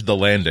saved the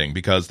landing,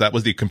 because that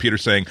was the computer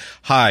saying,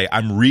 "Hi,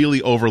 I'm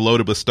really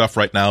overloaded with stuff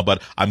right now,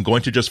 but I'm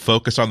going to just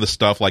focus on the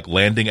stuff like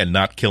landing and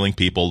not killing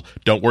people.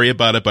 Don't worry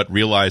about it, but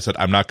realize that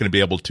I'm not going to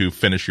be able to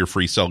finish your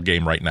free cell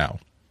game right now."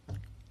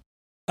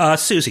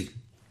 Susie.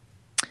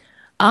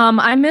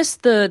 I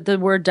missed the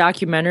word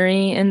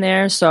documentary in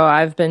there, so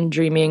I've been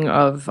dreaming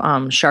of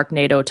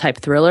Sharknado type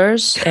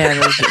thrillers, and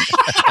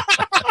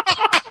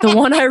the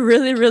one I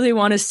really, really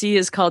want to see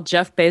is called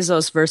Jeff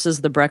Bezos versus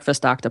the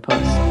Breakfast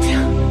Octopus.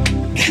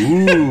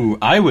 Ooh,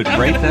 I would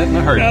write that in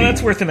a heartbeat. No,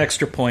 that's worth an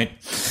extra point.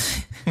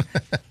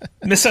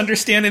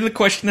 Misunderstanding the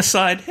question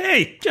aside,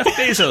 hey, Jeff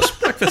Bezos,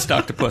 Breakfast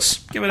Octopus.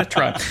 Give it a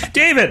try.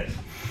 David.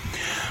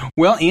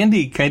 Well,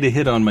 Andy kind of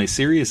hit on my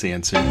serious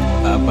answer,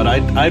 but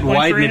I'd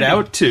widen it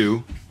out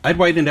to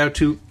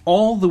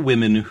all the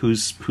women who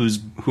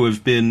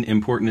have been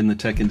important in the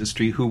tech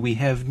industry who we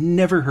have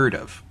never heard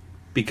of,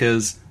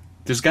 because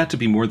there's got to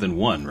be more than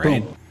one,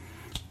 right? Boom.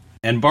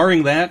 And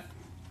barring that,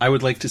 I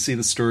would like to see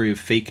the story of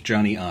fake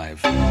Johnny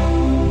Ive.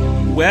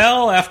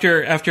 Well,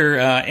 after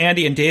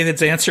Andy and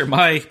David's answer,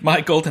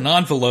 my golden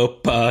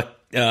envelope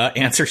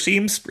answer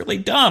seems really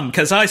dumb,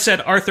 because I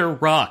said Arthur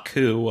Rock,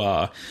 who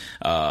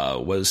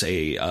was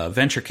a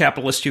venture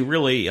capitalist who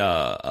really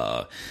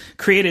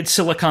created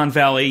Silicon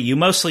Valley. You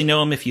mostly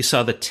know him if you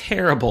saw the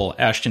terrible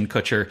Ashton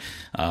Kutcher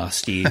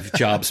Steve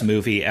Jobs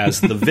movie as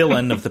the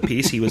villain of the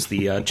piece. He was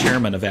the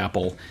chairman of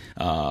Apple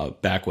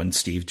back when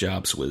Steve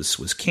Jobs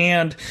was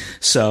canned.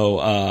 So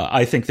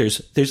I think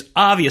there's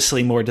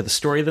obviously more to the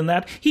story than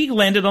that. He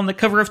landed on the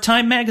cover of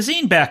Time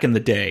magazine back in the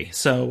day.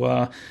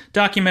 So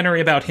documentary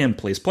about him,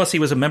 please. Plus, he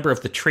was a member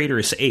of the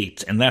Traitorous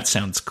Eight, and that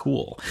sounds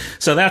cool.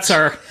 So that's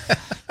our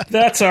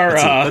that's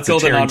a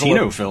golden Tarantino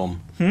envelope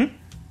film.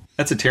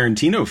 That's a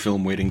Tarantino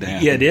film waiting to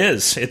happen. Yeah, it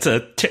is. It's a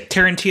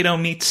Tarantino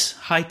meets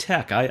high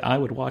tech. I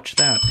would watch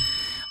that.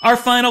 Our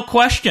final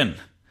question.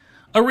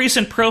 A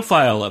recent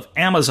profile of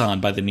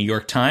Amazon by the New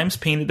York Times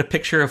painted a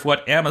picture of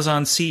what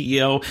Amazon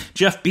CEO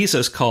Jeff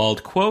Bezos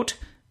called, quote,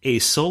 a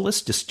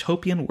soulless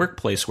dystopian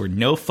workplace where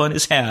no fun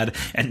is had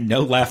and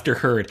no laughter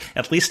heard,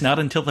 at least not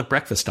until the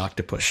breakfast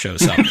octopus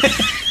shows up.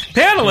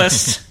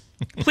 Panelists,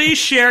 please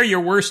share your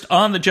worst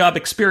on-the-job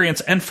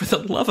experience, and for the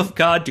love of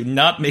God, do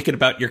not make it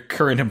about your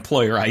current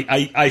employer.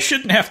 I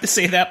shouldn't have to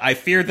say that. I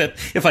fear that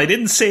if I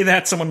didn't say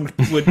that, someone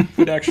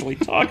would actually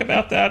talk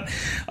about that.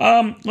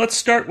 Let's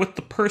start with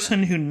the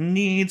person who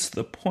needs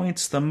the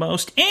points the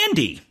most.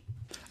 Andy.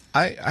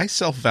 I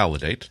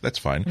self-validate. That's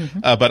fine.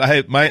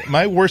 But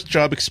my worst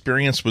job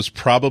experience was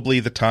probably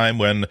the time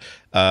when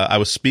I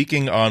was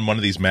speaking on one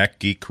of these Mac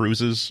Geek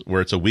cruises,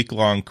 where it's a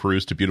week-long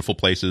cruise to beautiful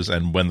places,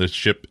 and when the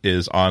ship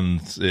is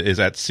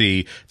at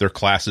sea, there are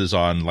classes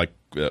on like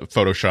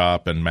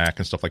Photoshop and Mac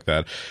and stuff like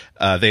that.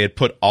 They had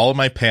put all of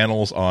my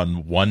panels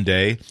on one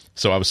day,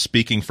 so I was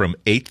speaking from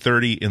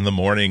 8:30 in the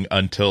morning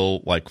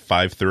until like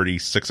 5:30,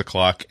 6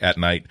 o'clock at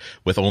night,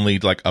 with only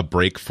like a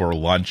break for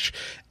lunch.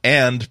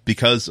 And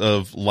because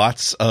of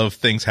lots of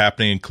things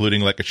happening,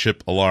 including like a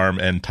ship alarm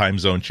and time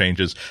zone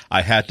changes,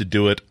 I had to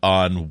do it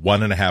on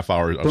 1.5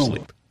 hours of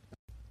sleep.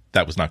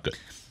 That was not good.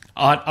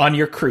 On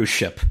your cruise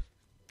ship.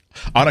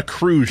 On a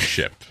cruise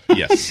ship,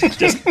 yes.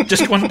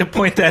 just wanted to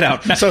point that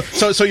out.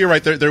 So you're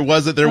right. There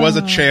was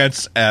a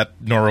chance at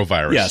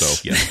norovirus. Yes.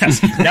 So,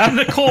 yes. Not in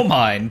a coal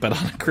mine, but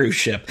on a cruise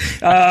ship.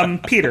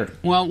 Peter.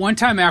 Well, one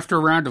time after a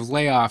round of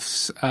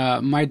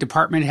layoffs, my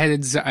department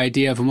head's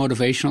idea of a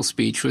motivational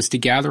speech was to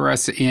gather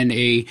us in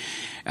a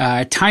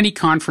tiny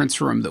conference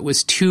room that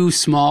was too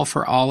small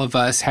for all of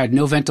us, had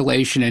no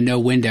ventilation and no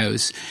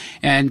windows,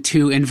 and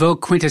to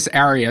invoke Quintus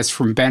Arrius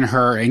from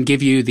Ben-Hur and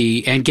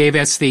gave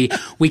us the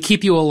 "We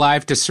keep you alive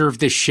to serve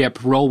this ship,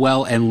 roll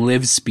well and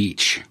live"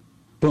 speech.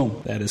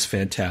 Boom. That is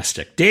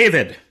fantastic.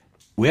 David.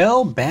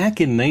 Well, back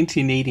in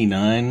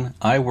 1989,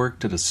 I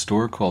worked at a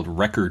store called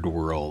Record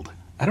World.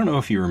 I don't know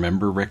if you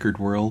remember Record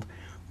World,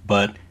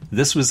 but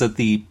this was at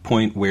the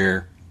point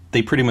where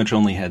they pretty much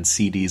only had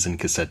CDs and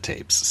cassette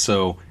tapes.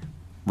 So,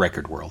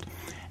 Record World.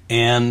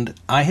 And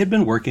I had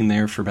been working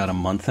there for about a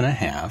month and a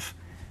half,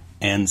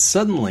 and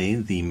suddenly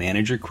the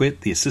manager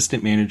quit, the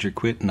assistant manager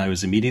quit, and I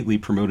was immediately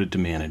promoted to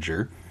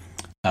manager.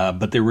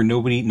 But there were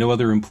no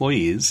other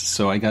employees,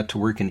 so I got to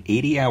work an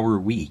 80-hour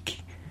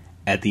week,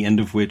 at the end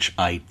of which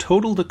I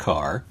totaled a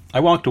car. I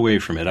walked away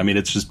from it. I mean,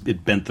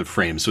 it bent the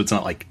frame, so it's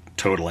not like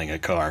totaling a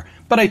car.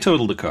 But I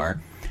totaled a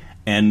car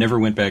and never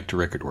went back to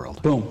Record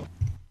World. Boom.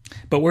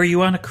 But were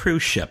you on a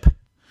cruise ship?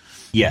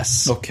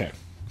 Yes. Okay.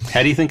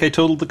 How do you think I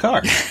totaled the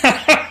car?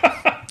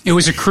 It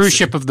was a cruise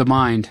ship of the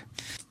mind.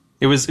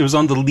 It was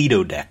on the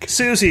Lido deck.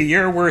 Susie,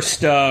 your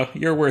worst on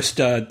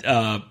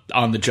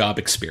the job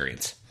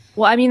experience.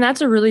 Well, I mean,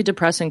 that's a really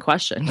depressing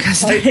question. We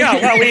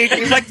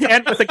like to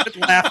end with a good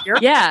laugh here.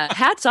 Yeah,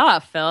 hats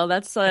off, Phil.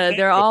 That's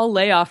they're all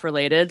layoff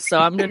related, so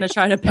I'm going to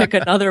try to pick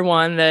another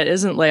one that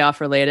isn't layoff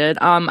related.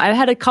 I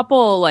had a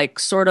couple like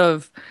sort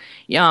of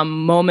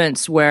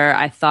moments where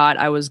I thought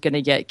I was going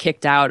to get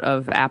kicked out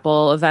of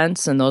Apple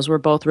events, and those were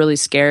both really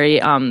scary.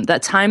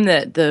 That time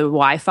that the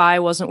Wi-Fi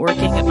wasn't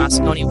working at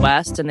Moscone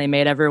West and they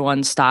made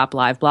everyone stop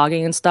live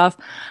blogging and stuff,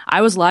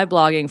 I was live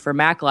blogging for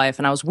Mac Life,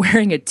 and I was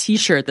wearing a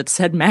t-shirt that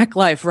said Mac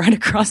Life right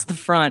across the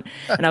front,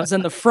 and I was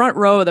in the front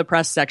row of the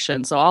press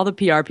section, so all the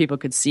PR people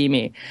could see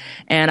me.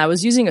 And I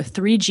was using a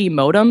 3G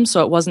modem,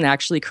 so it wasn't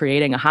actually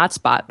creating a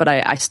hotspot, but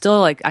I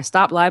still I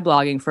stopped live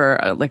blogging for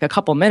like a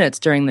couple minutes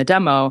during the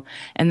demo,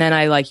 and then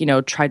I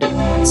tried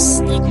to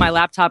sneak my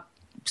laptop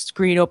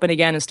screen open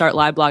again and start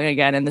live blogging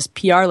again. And this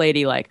PR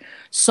lady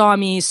saw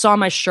me, saw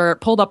my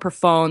shirt, pulled up her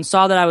phone,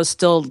 saw that I was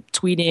still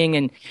tweeting,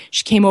 and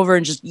she came over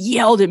and just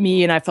yelled at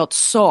me, and I felt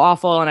so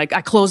awful. And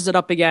I closed it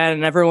up again,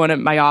 and everyone at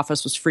my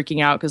office was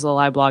freaking out because the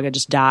live blog had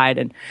just died.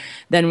 And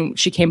then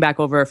she came back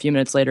over a few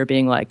minutes later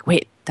being like,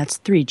 "Wait, that's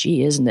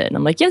 3G, isn't it?" And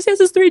I'm like, yes,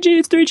 it's 3G.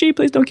 It's 3G.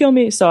 Please don't kill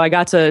me. So I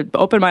got to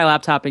open my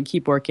laptop and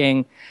keep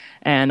working.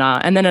 And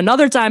then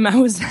another time I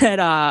was at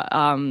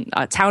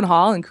a town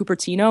hall in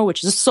Cupertino,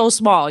 which is so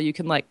small. You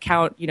can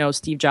count,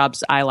 Steve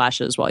Jobs'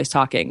 eyelashes while he's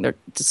talking. They're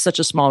just such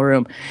a small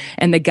room.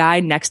 And the guy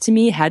next to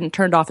me hadn't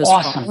turned off his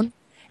phone.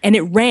 And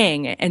it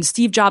rang, and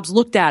Steve Jobs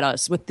looked at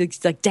us with these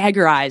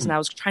dagger eyes, and I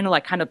was trying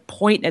to kind of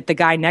point at the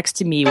guy next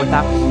to me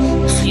without.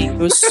 It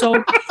was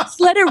so. Just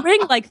let it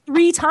ring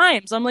 3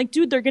 times. I'm like,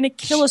 dude, they're gonna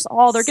kill us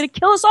all. They're gonna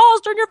kill us all.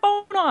 Turn your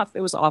phone off.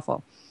 It was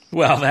awful.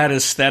 Well, that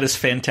is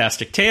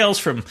fantastic. Tales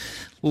from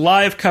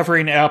live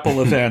covering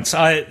Apple events.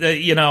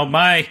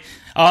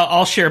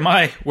 I'll share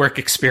my work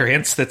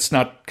experience that's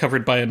not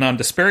covered by a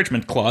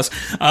non-disparagement clause.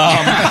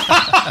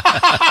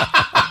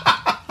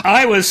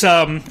 I was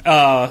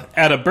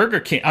at a Burger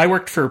King. I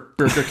worked for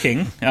Burger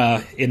King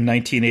in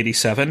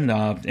 1987.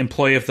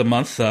 Employee of the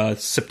Month,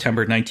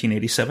 September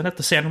 1987 at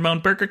the San Ramon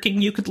Burger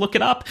King. You could look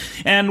it up.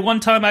 And one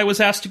time I was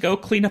asked to go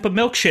clean up a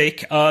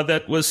milkshake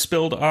that was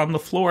spilled on the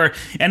floor.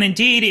 And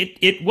indeed,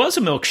 it was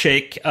a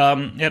milkshake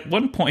at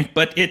one point,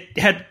 but it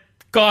had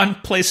gone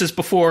places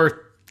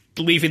before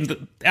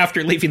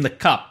after leaving the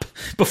cup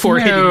before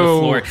hitting the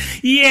floor.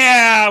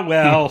 Yeah,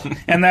 well,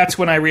 and that's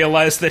when I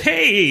realized that,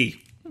 hey,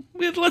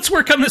 let's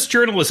work on this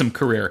journalism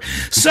career.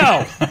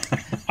 So,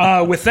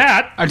 with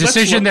that... A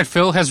decision that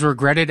Phil has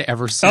regretted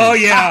ever since. Oh,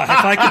 yeah.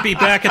 If I could be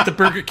back at the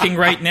Burger King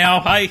right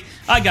now, I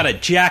got a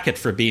jacket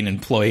for being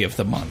Employee of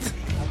the Month.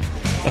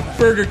 A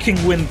Burger King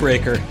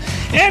windbreaker.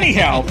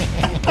 Anyhow,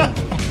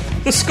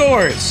 the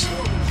scores.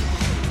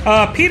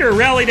 Peter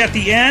rallied at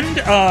the end,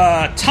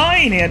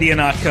 tying Andy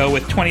Ihnatko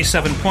with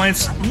 27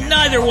 points.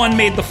 Neither one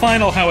made the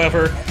final,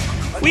 however.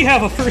 We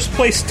have a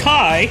first-place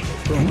tie.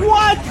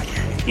 What?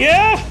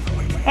 Yeah?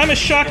 I'm as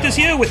shocked as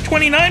you. With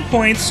 29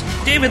 points,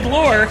 David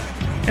Lohr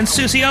and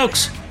Susie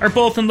Oakes are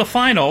both in the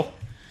final.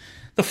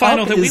 The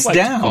final that we like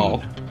to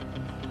call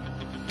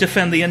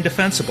Defend the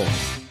Indefensible.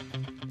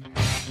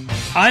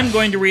 I'm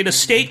going to read a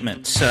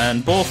statement,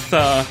 and both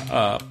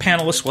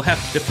panelists will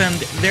have to defend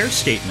their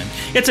statement.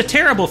 It's a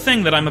terrible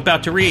thing that I'm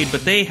about to read,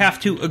 but they have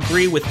to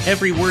agree with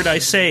every word I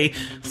say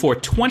for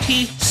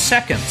 20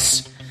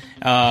 seconds.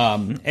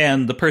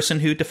 And the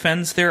person who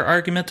defends their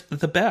argument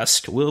the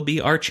best will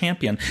be our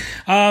champion.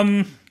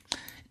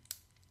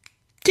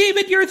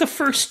 David, you're the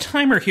first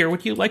timer here.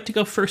 Would you like to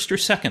go first or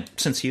second,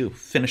 since you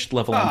finished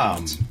level 1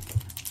 points?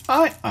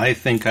 I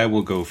think I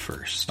will go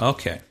first.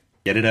 Okay.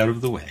 Get it out of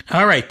the way.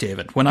 All right,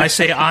 David. When I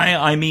say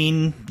I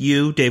mean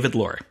you, David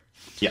Lohr.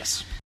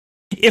 Yes.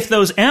 If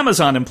those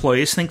Amazon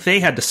employees think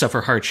they had to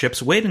suffer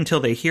hardships, wait until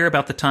they hear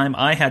about the time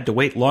I had to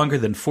wait longer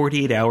than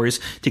 48 hours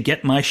to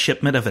get my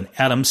shipment of an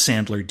Adam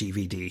Sandler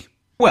DVD.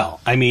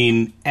 Well, I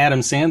mean, Adam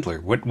Sandler,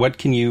 what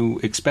can you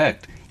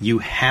expect? You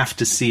have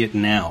to see it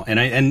now.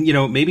 And you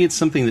know, maybe it's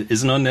something that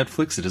isn't on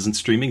Netflix, it isn't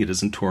streaming, it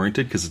isn't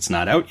torrented because it's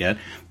not out yet.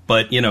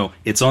 But, you know,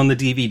 it's on the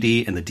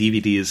DVD, and the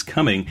DVD is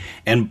coming.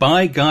 And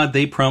by God,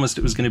 they promised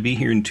it was going to be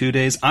here in 2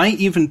 days. I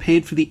even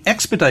paid for the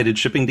expedited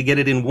shipping to get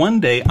it in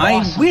 1 day. Awesome.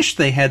 I wish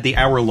they had the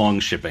hour-long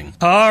shipping.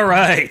 All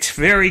right.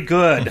 Very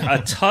good. A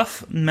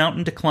tough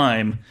mountain to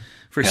climb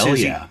for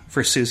Susie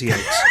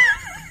Oakes.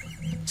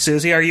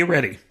 Susie, are you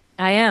ready?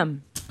 I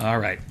am. All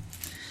right.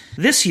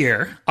 This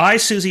year, I,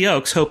 Susie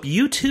Oakes, hope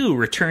U2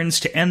 returns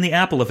to End the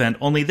Apple event,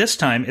 only this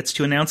time it's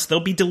to announce they'll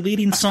be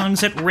deleting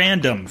songs at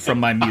random from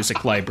my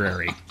music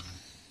library.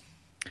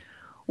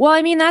 Well,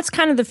 I mean, that's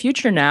kind of the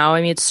future now.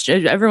 I mean,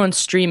 everyone's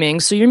streaming,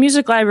 so your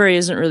music library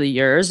isn't really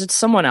yours; it's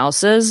someone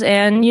else's.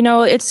 And you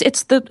know, it's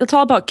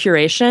all about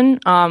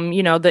curation.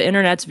 You know, the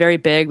internet's very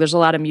big. There's a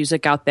lot of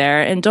music out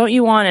there, and don't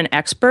you want an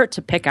expert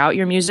to pick out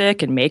your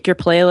music and make your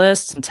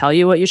playlists and tell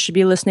you what you should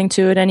be listening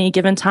to at any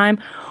given time?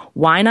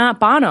 Why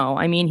not Bono?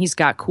 I mean, he's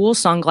got cool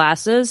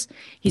sunglasses.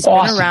 He's been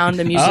around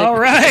the music. All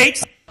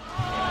right.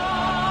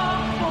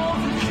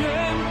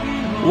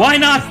 Why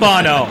not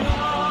Bono?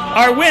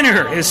 Our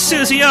winner is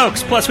Susie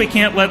Oakes. Plus, we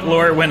can't let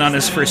Lohr win on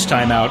his first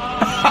time out.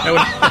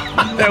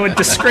 That would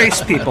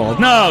disgrace people.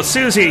 No,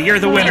 Susie, you're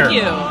the winner.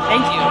 Thank you.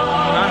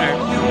 I'm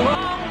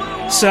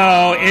honored.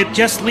 So it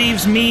just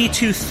leaves me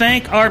to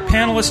thank our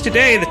panelists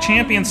today, the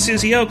champion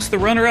Susie Oakes, the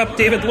runner-up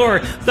David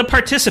Lohr, the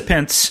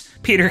participants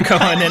Peter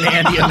Cohen and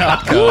Andy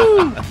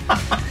Anopko.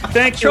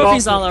 Thank you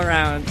Trophies all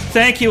around.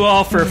 Thank you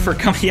all for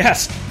coming.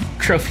 Yes,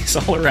 trophies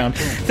all around.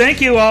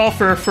 Thank you all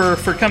for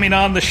coming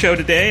on the show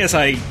today as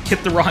I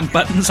hit the wrong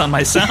buttons on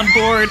my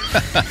soundboard.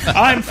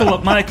 I'm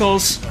Philip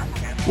Michaels.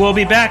 We'll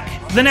be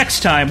back the next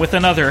time with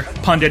another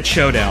Pundit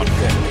Showdown.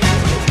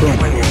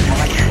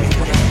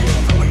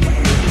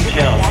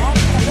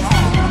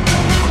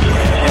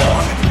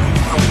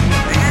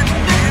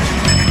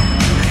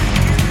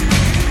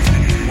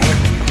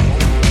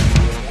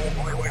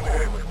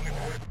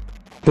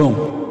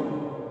 Boom.